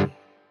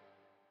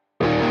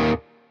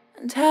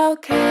 and how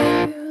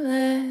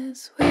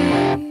careless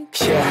we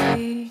could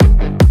be.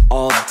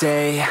 All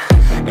day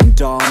and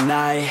all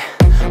night,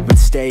 we'd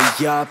stay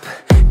up,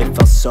 it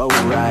felt so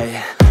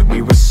right.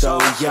 We were so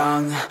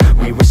young,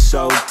 we were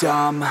so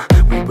dumb.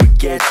 We would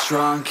get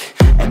drunk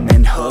and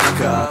then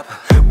hook up.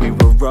 We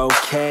were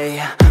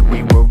okay,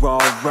 we were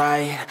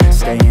alright.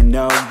 Staying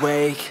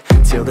awake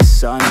till the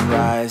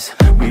sunrise.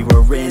 We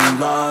were in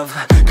love,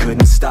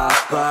 couldn't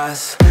stop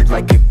us.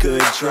 Like a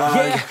good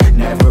drug,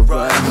 never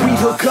enough. We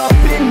hook up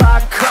in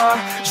my car,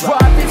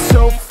 driving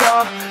so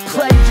far.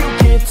 Play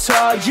your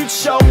guitar, you'd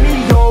show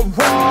me your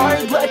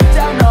art. Let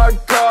down our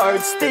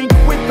guards, think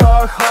with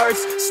our hearts.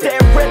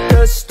 Stare at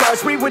the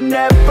stars, we were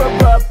never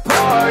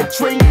apart.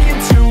 Drinking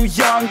too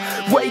young,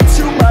 way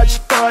too much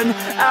fun.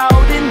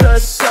 Out in the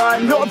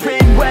sun, or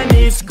pain when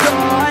it's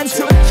gone.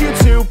 Took you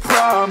to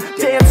prom,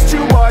 dance to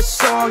our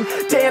song.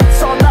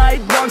 Dance all night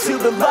long till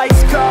the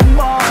lights come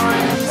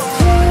on.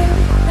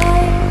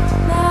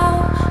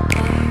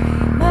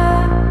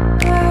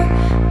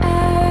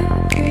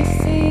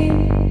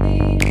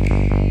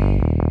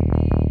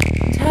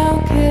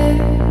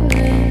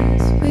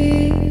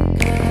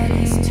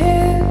 Too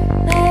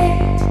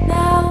late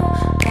now,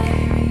 I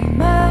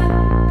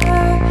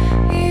remember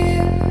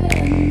you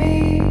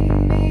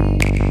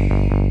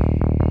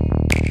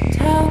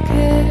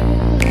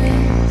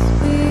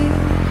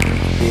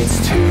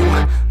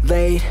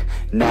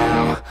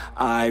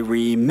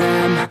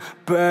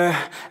remember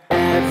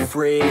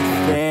everything,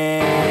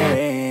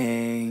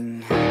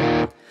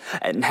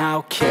 and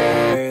how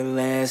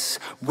careless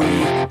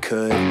we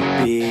could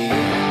be,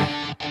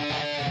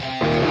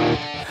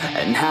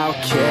 and how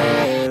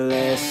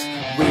careless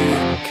we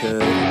could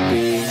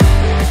be,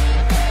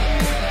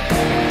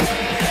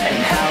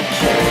 and how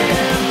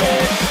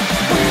careless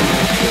we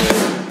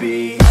could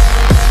be.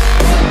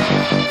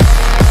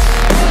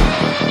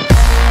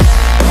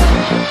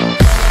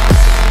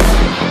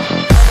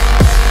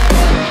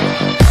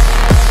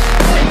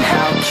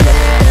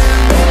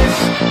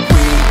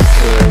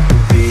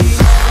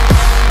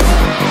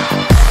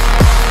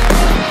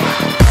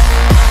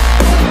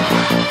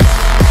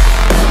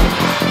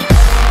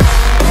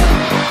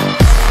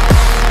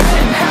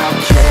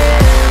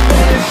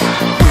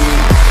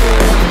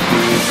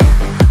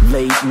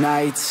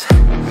 Nights,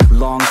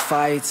 long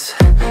fights,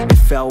 it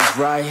felt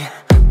right,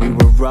 we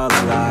were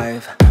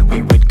alive.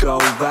 We would go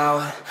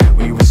out,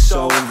 we were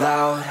so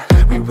loud,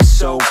 we were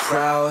so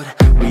proud,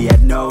 we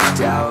had no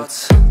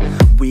doubts.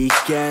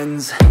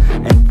 Weekends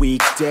and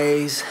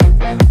weekdays,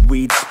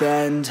 we'd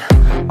spend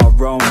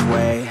our own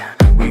way.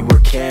 We were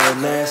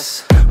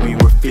careless, we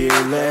were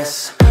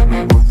fearless,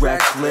 we were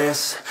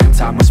reckless,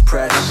 time was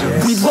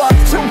precious. We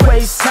loved to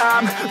waste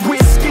time,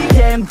 whiskey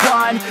and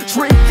wine,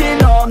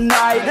 drinking all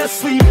night,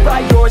 asleep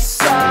by your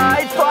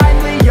side.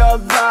 Finally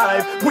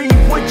alive, we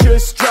would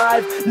just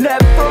drive,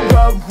 never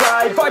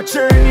arrive. Our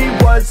journey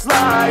was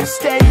live,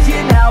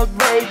 staying out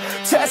late,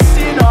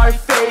 testing our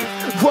fate,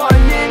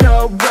 running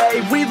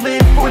away. We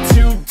live for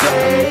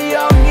today,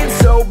 young and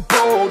so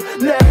bold,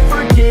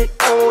 never get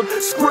old.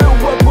 Screw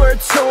what we're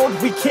told,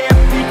 we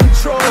can't be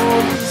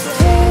controlled.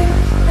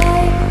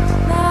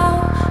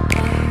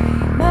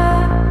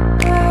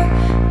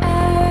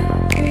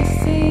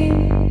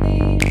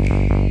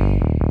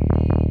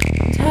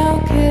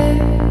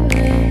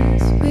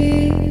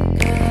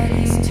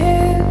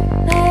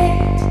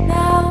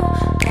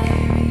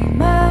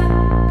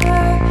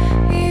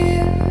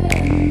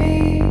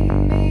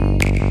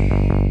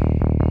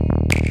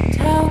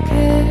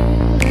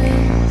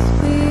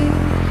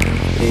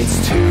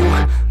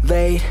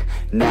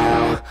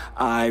 Now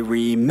I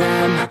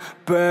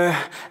remember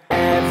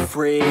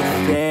everything,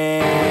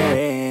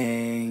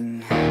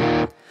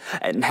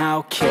 and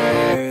how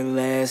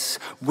careless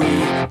we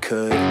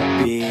could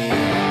be,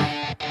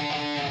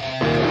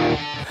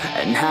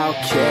 and how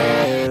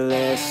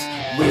careless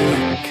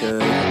we could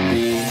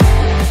be,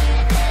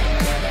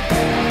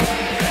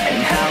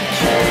 and how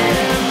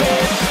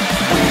careless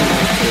we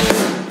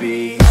could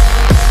be.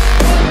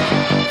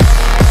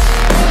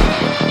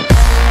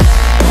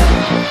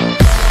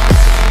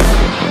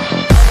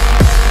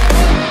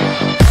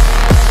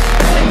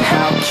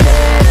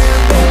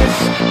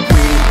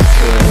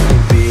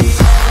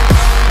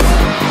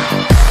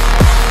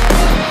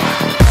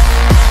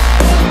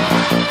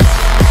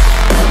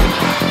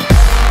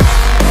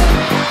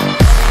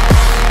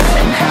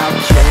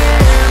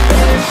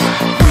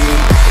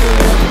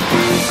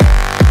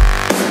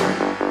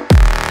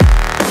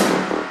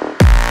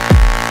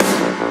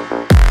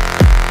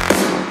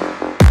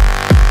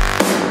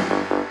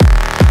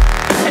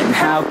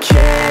 How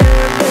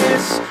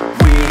careless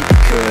we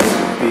could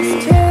be.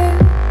 It's too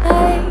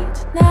late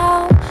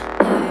now,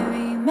 I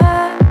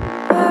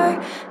remember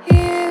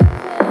you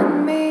and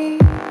me,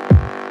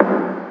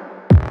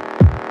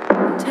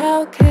 and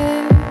how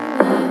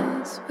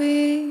careless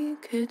we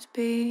could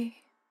be.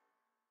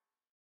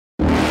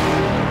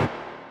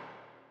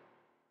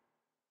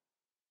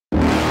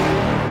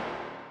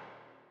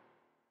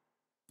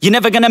 You're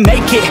never gonna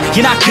make it,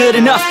 you're not good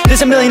enough.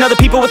 There's a million other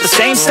people with the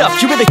same stuff.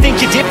 You really think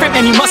you're different?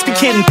 Man, you must be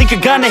kidding. Think you're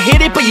gonna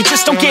hit it, but you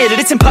just don't get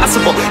it. It's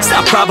impossible, it's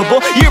not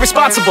probable, you're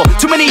irresponsible.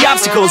 Too many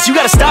obstacles, you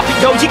gotta stop it,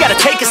 yo. You gotta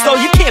take it slow,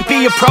 you can't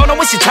be a pro.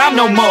 Don't waste your time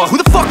no more. Who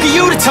the fuck are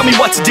you to tell me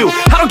what to do?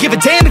 I don't give a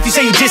damn if you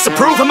say you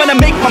disapprove. I'm gonna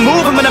make my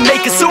move, I'm gonna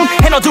make it soon,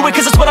 and I'll do it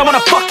cause it's what I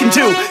wanna fucking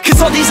do.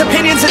 Cause all these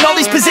opinions and all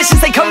these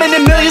positions, they come in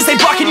millions, they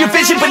blocking your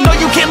vision. But no,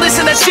 you can't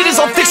listen, that shit is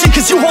all fiction.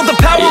 Cause you hold the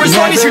power as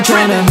long as you're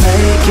dreaming.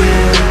 Make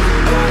it.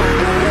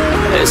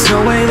 There's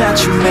no way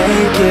that you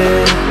make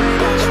it,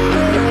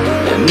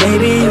 and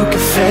maybe you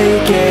can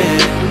fake it,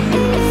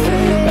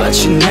 but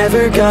you're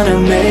never gonna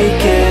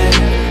make it.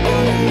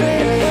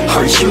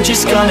 Are you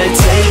just gonna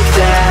take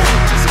that?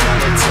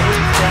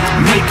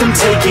 Make them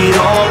take it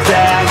all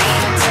back.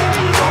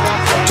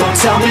 Don't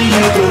tell me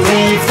you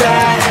believe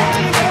that.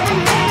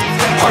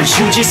 Are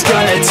you just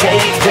gonna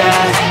take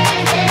that?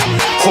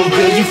 Or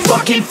will you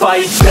fucking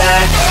fight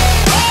back?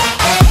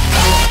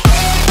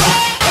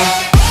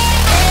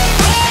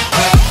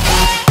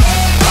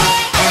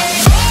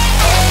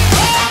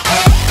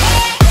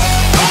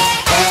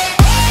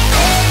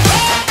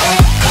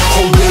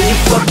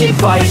 Fucking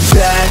fight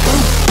back.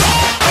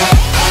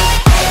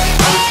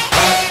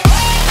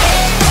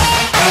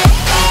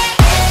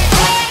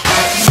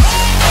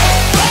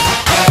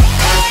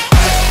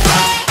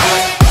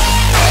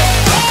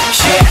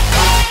 Yeah.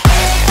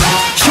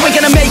 You ain't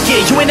gonna make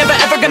it, you ain't never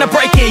ever gonna gonna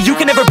break it. You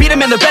can never beat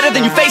them and they're better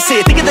than you, face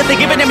it. Thinking that they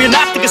give a damn, you're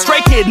not, think a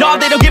straight kid. No,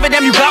 they don't give a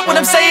damn, you got what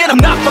I'm saying? I'm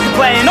not fucking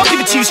playing, I'll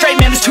give it to you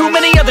straight, man. There's too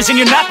many others and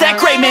you're not that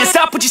great, man.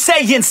 Stop what you're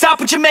saying, stop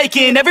what you're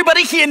making.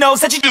 Everybody here knows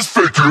that you just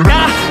faking.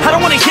 Nah, I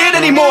don't wanna hear it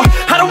anymore,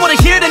 I don't wanna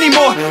hear it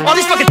anymore. All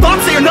these fucking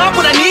thoughts, they are not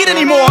what I need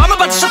anymore. I'm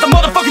about to shut the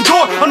motherfucking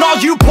door on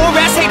all you poor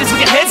ass haters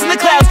with your heads in the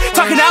clouds,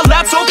 talking out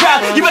loud so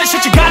proud. You better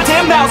shut your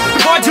goddamn mouth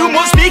before I do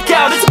more, speak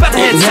out. It's about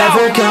to head south.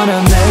 You're never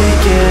gonna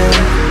make it.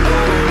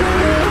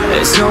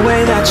 There's no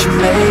way that you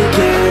make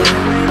it.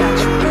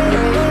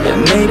 Yeah,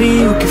 maybe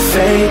you can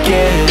fake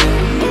it,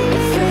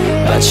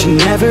 but you're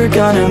never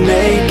gonna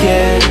make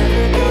it.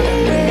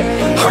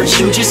 Aren't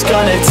you just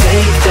gonna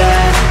take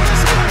that?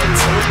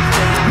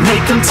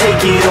 Make them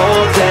take it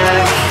all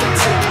back.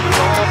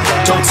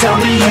 Don't tell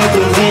me you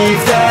believe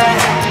that.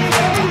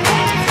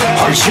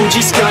 Aren't you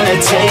just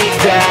gonna take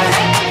that?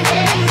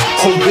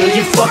 Or will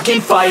you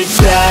fucking fight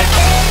back?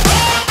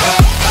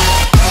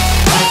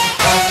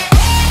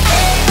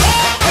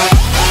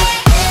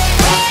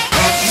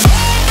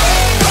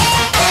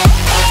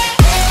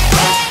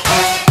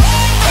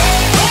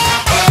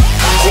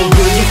 Or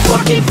will you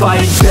fucking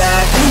fight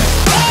back?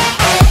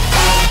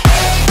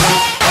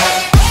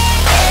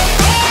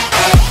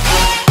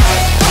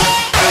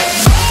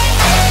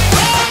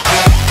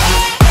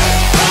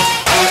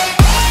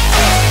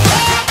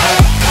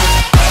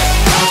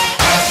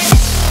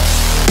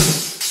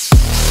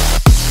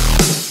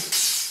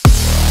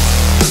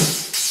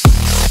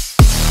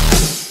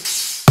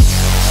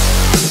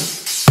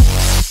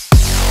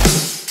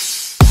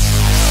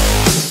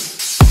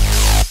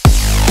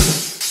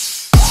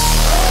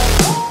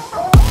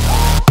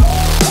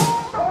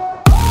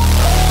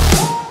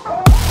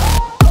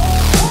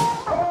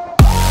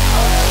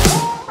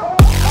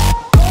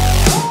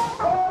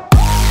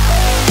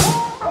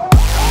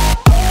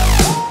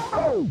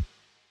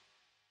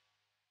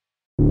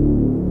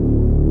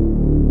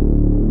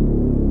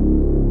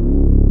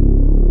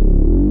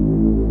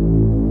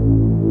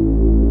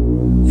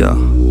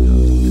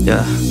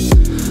 Yeah,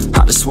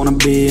 I just wanna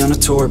be on a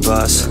tour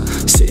bus,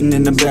 sitting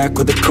in the back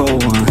with a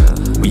cold one.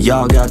 We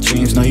all got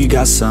dreams, know you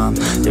got some.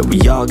 Yeah,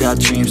 we all got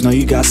dreams, know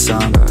you got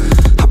some.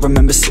 I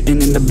remember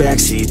sitting in the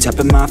backseat,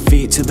 tapping my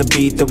feet to the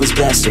beat that was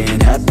blasting.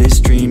 Had this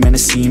dream and it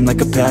seemed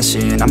like a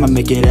passion. I'ma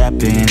make it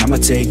happen, I'ma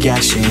take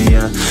action,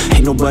 yeah.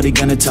 Ain't nobody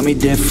gonna tell me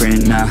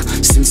different, nah.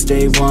 Since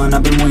day one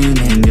I've been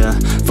winning, yeah.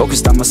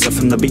 Focused on myself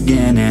from the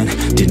beginning,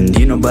 didn't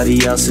hear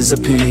nobody else's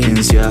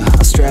opinions, yeah.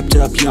 I strapped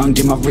up young,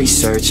 did my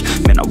research.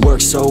 Man, I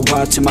worked so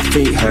hard till my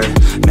feet hurt.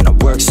 Man, I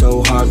worked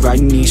so hard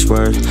writing each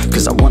word,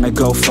 cause I wanna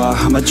go far,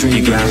 I'm a dreamer.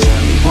 You got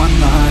one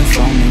life,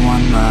 only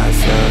one life,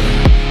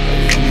 yeah.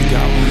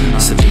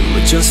 So do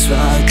it just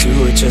right,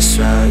 do it just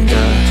right,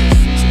 yeah.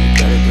 So you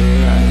gotta do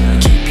it right, yeah.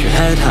 Keep your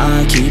head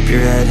high, keep your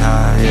head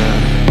high,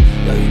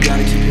 yeah. Yo, you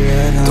gotta keep your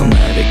head high. Don't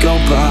let it go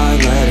by,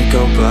 let it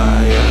go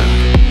by, yeah.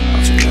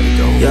 Don't you let it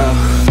go by.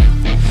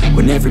 Yo,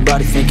 when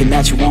everybody thinking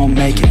that you won't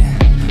make it,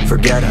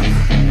 forget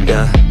them,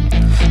 yeah.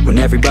 When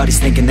everybody's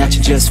thinking that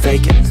you're just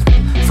faking,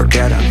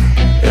 forget them,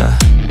 yeah.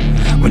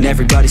 When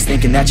everybody's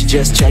thinking that you're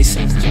just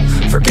chasing,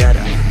 forget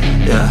them,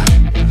 yeah.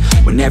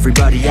 When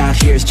everybody out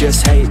here is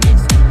just hating,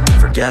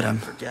 forget them.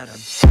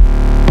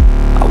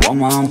 I want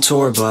my own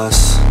tour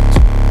bus,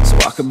 so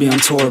I could be on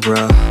tour,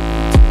 bro,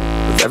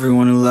 with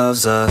everyone who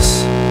loves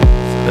us,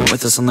 been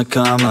with us on the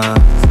come up.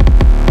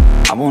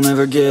 I won't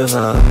ever give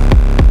up,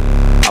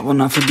 I will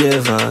not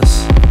forgive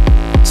us.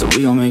 So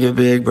we gon' make it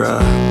big, bro,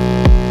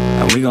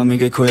 and we gon'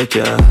 make it quick,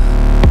 yeah.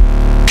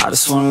 I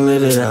just wanna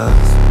live it up,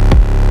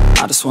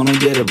 I just wanna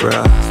get it,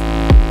 bro.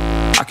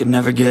 I could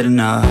never get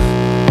enough,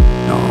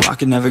 no, I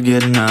could never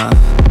get enough.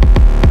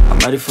 I'm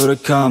ready for the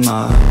come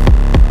up,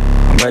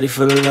 I'm ready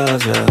for the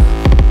love, yeah.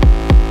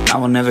 I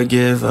will never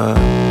give up,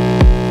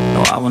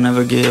 no, I will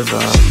never give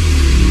up.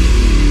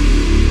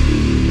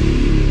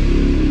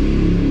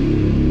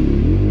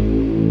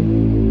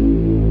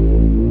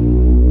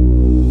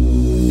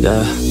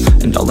 Yeah.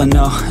 And all I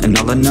know,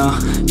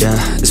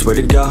 yeah, is where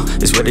to go,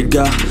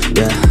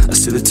 yeah.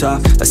 That's to the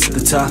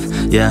top,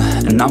 yeah.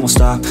 And I won't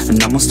stop,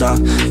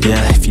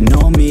 yeah. If you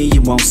know me,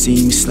 you won't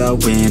see me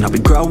slowing. I'll be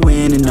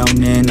growing and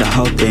owning the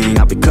whole thing.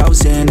 I'll be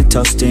closing and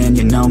toasting,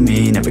 you know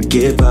me. Never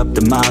give up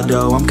the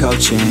motto, I'm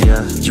coaching,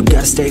 yeah. You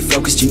gotta stay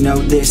focused, you know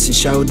this, and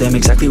show them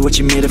exactly what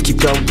you're made of. Keep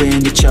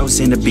going, you're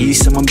chosen to be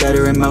someone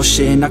better in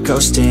motion, not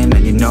coasting.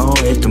 And you know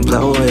it, don't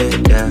blow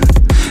it, yeah.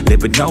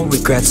 Live with no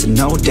regrets and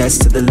no debts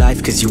to the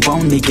life, cause you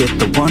only get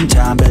the one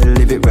time. Better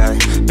live it right,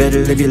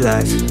 better live your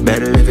life,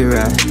 better live it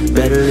right,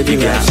 better live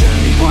your life.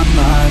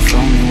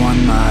 Only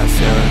one life,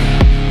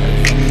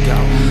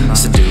 yeah.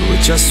 So do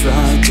it just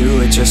right, yeah.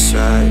 So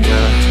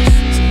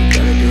you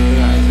gotta do it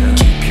right, yeah.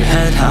 Keep your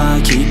head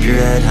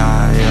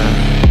high,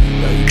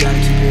 yeah. Yo, you gotta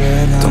keep your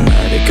head high. Don't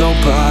let it go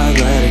by,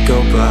 yeah.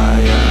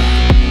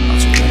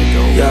 Don't you let it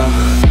go by.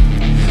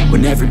 Yeah.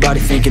 When everybody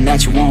thinking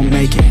that you won't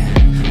make it,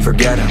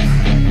 forget them,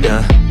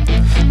 yeah.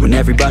 When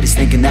everybody's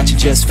thinking that you're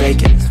just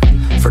faking,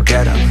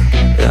 forget them,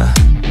 yeah.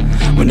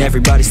 When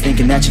everybody's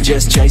thinking that you're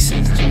just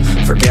chasing,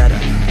 forget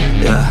them,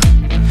 yeah.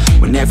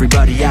 When when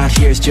everybody out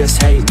here is just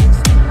hating.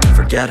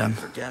 Forget them.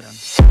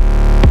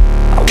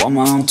 I want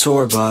my own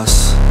tour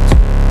bus,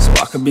 so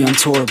I could be on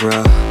tour,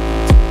 bro,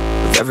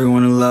 with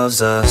everyone who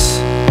loves us,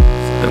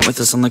 been with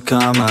us on the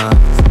come up.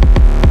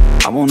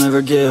 I won't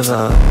ever give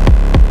up,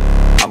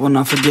 I will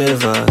not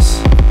forgive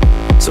us,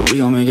 so we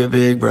gon' make it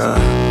big, bro,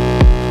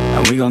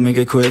 and we gon' make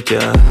it quick,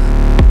 yeah.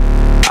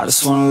 I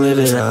just wanna live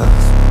it up,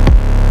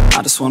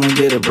 I just wanna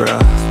get it, bro.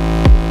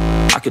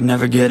 I could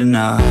never get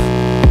enough,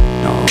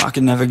 no, I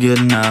could never get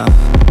enough.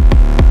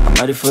 I'm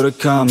ready for the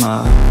come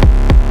up,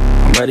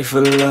 I'm ready for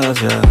the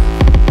love, yeah.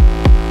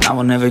 I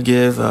will never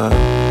give up,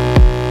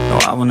 no,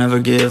 I will never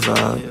give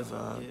up.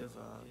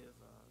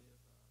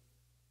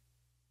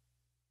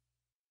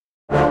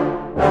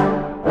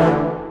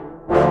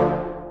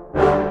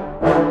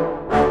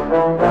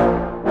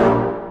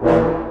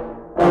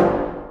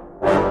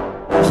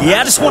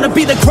 Yeah, I just wanna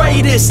be the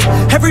greatest.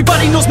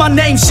 Everybody knows my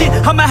name, shit.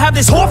 I'ma have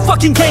this whole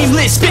fucking game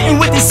list, spitting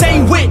with the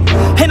same wit,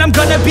 and I'm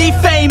gonna be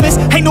famous.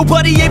 Ain't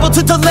nobody able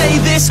to delay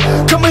this.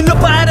 Coming up,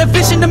 I had a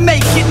vision to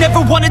make it. Never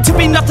wanted to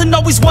be nothing,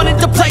 always wanted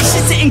to play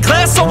shit. Sit in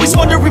class, always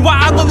wondering why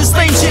I love this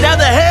lame shit. How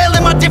the hell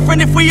am I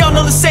different if we all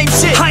know the same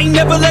shit? I ain't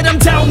never let them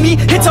doubt me,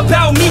 it's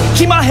about me.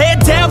 Keep my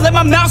head down, let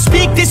my mouth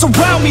speak. They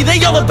surround me,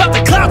 they all about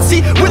the clout,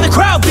 see where the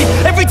crowd be.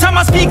 Every time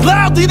I speak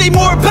loudly, they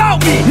more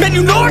about me. Man,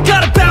 you know I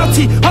got a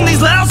bounty on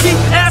these lousy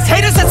ass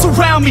haters that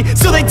surround me.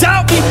 Still they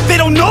doubt me, they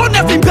don't know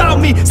nothing about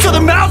me. Still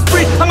their mouths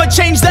free, I'ma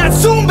change that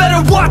soon.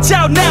 Better watch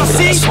out now,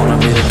 see? I just wanna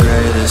be the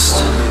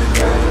greatest,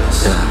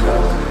 yeah.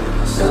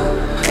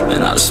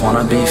 And I just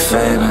wanna be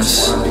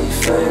famous,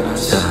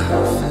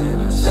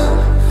 yeah.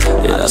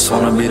 Yeah, I just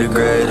wanna be the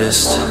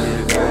greatest,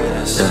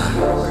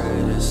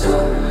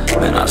 yeah.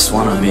 Man, I just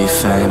wanna be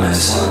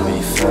famous,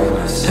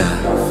 yeah.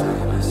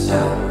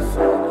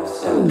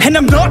 And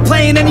I'm not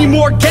playing any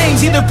more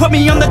games. Either put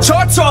me on the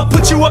charts or I'll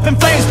put you up in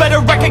flames.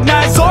 Better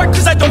recognize art,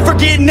 cause I don't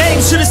forget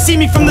names. Should've seen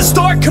me from the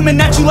start, coming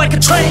at you like a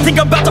train. Think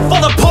I'm about to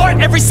fall apart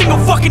every single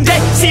fucking day.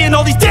 Seeing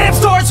all these damn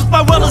stars with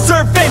my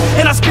well-deserved fame.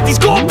 And I spit these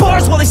gold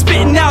bars while they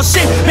spitting out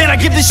shit. Man, I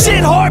give this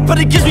shit hard, but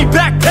it gives me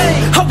back pain.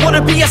 I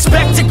wanna be a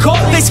spectacle,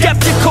 they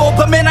skeptical,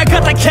 but man, I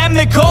got that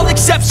chemical,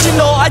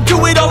 exceptional. I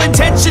do it all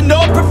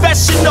intentional,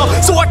 professional,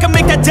 so I can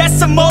make that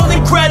decimal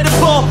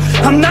incredible.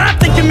 I'm not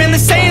thinking, man, they're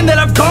saying that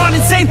I've gone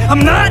insane.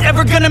 I'm not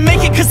ever gonna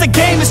make it cause the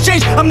game has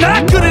changed. I'm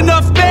not good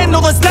enough, man, no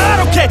that's not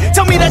okay.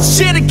 Tell me that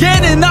shit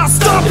again and I'll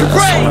stop your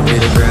brain. I just wanna be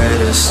the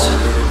greatest,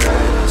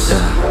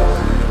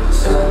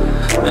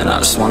 yeah. And I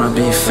just wanna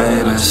be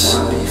famous,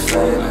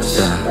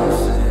 yeah.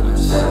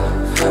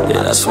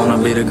 Yeah, I just wanna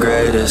be the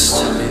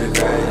greatest,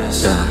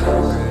 yeah.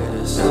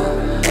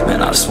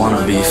 Man, I just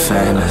wanna be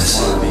famous,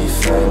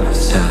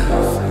 yeah.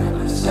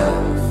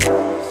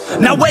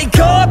 Now wake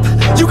up,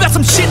 you got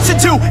some shit to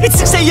do. It's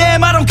 6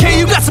 AM, I don't care,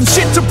 you got some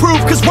shit to prove.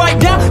 Cause right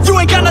now, you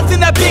ain't got nothing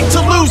that big to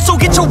lose. So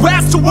get your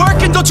ass to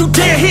work and don't you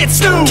dare hit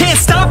snooze. Can't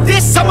stop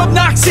this, I'm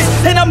obnoxious,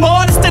 and I'm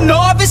honest and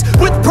novice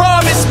with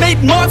promise.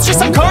 Made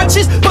monstrous, I'm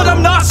conscious, but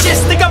I'm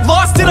nauseous. Think I've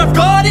lost it, I've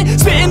got it.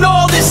 Spitting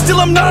all this, still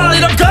I'm not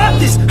it. I've got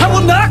this, I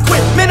will not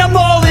quit. Man, I'm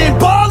all in,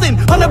 ballin'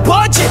 on a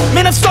budget.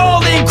 Man, I'm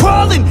stalling,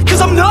 crawling,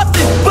 cause I'm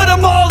nothing, but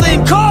I'm all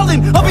in,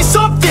 calling, I'll be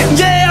something.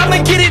 Yeah,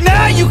 I'ma get it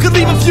now, you can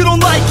leave if you don't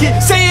like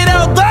it. Say it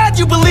out loud,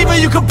 you believe it,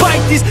 you can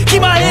bite this.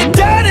 Keep my head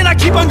down and I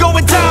keep on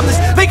going timeless.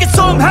 Make it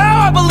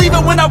somehow, I believe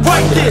it when I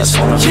write this. I just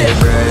wanna be the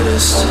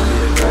greatest,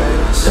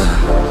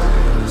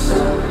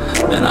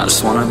 yeah. And I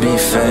just wanna be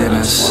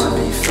famous,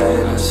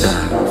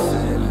 yeah.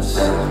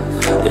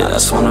 Yeah, I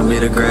just wanna be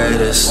the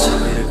greatest,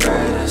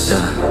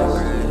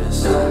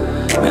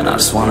 yeah. Man, I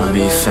just wanna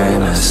be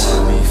famous,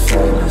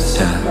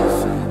 yeah.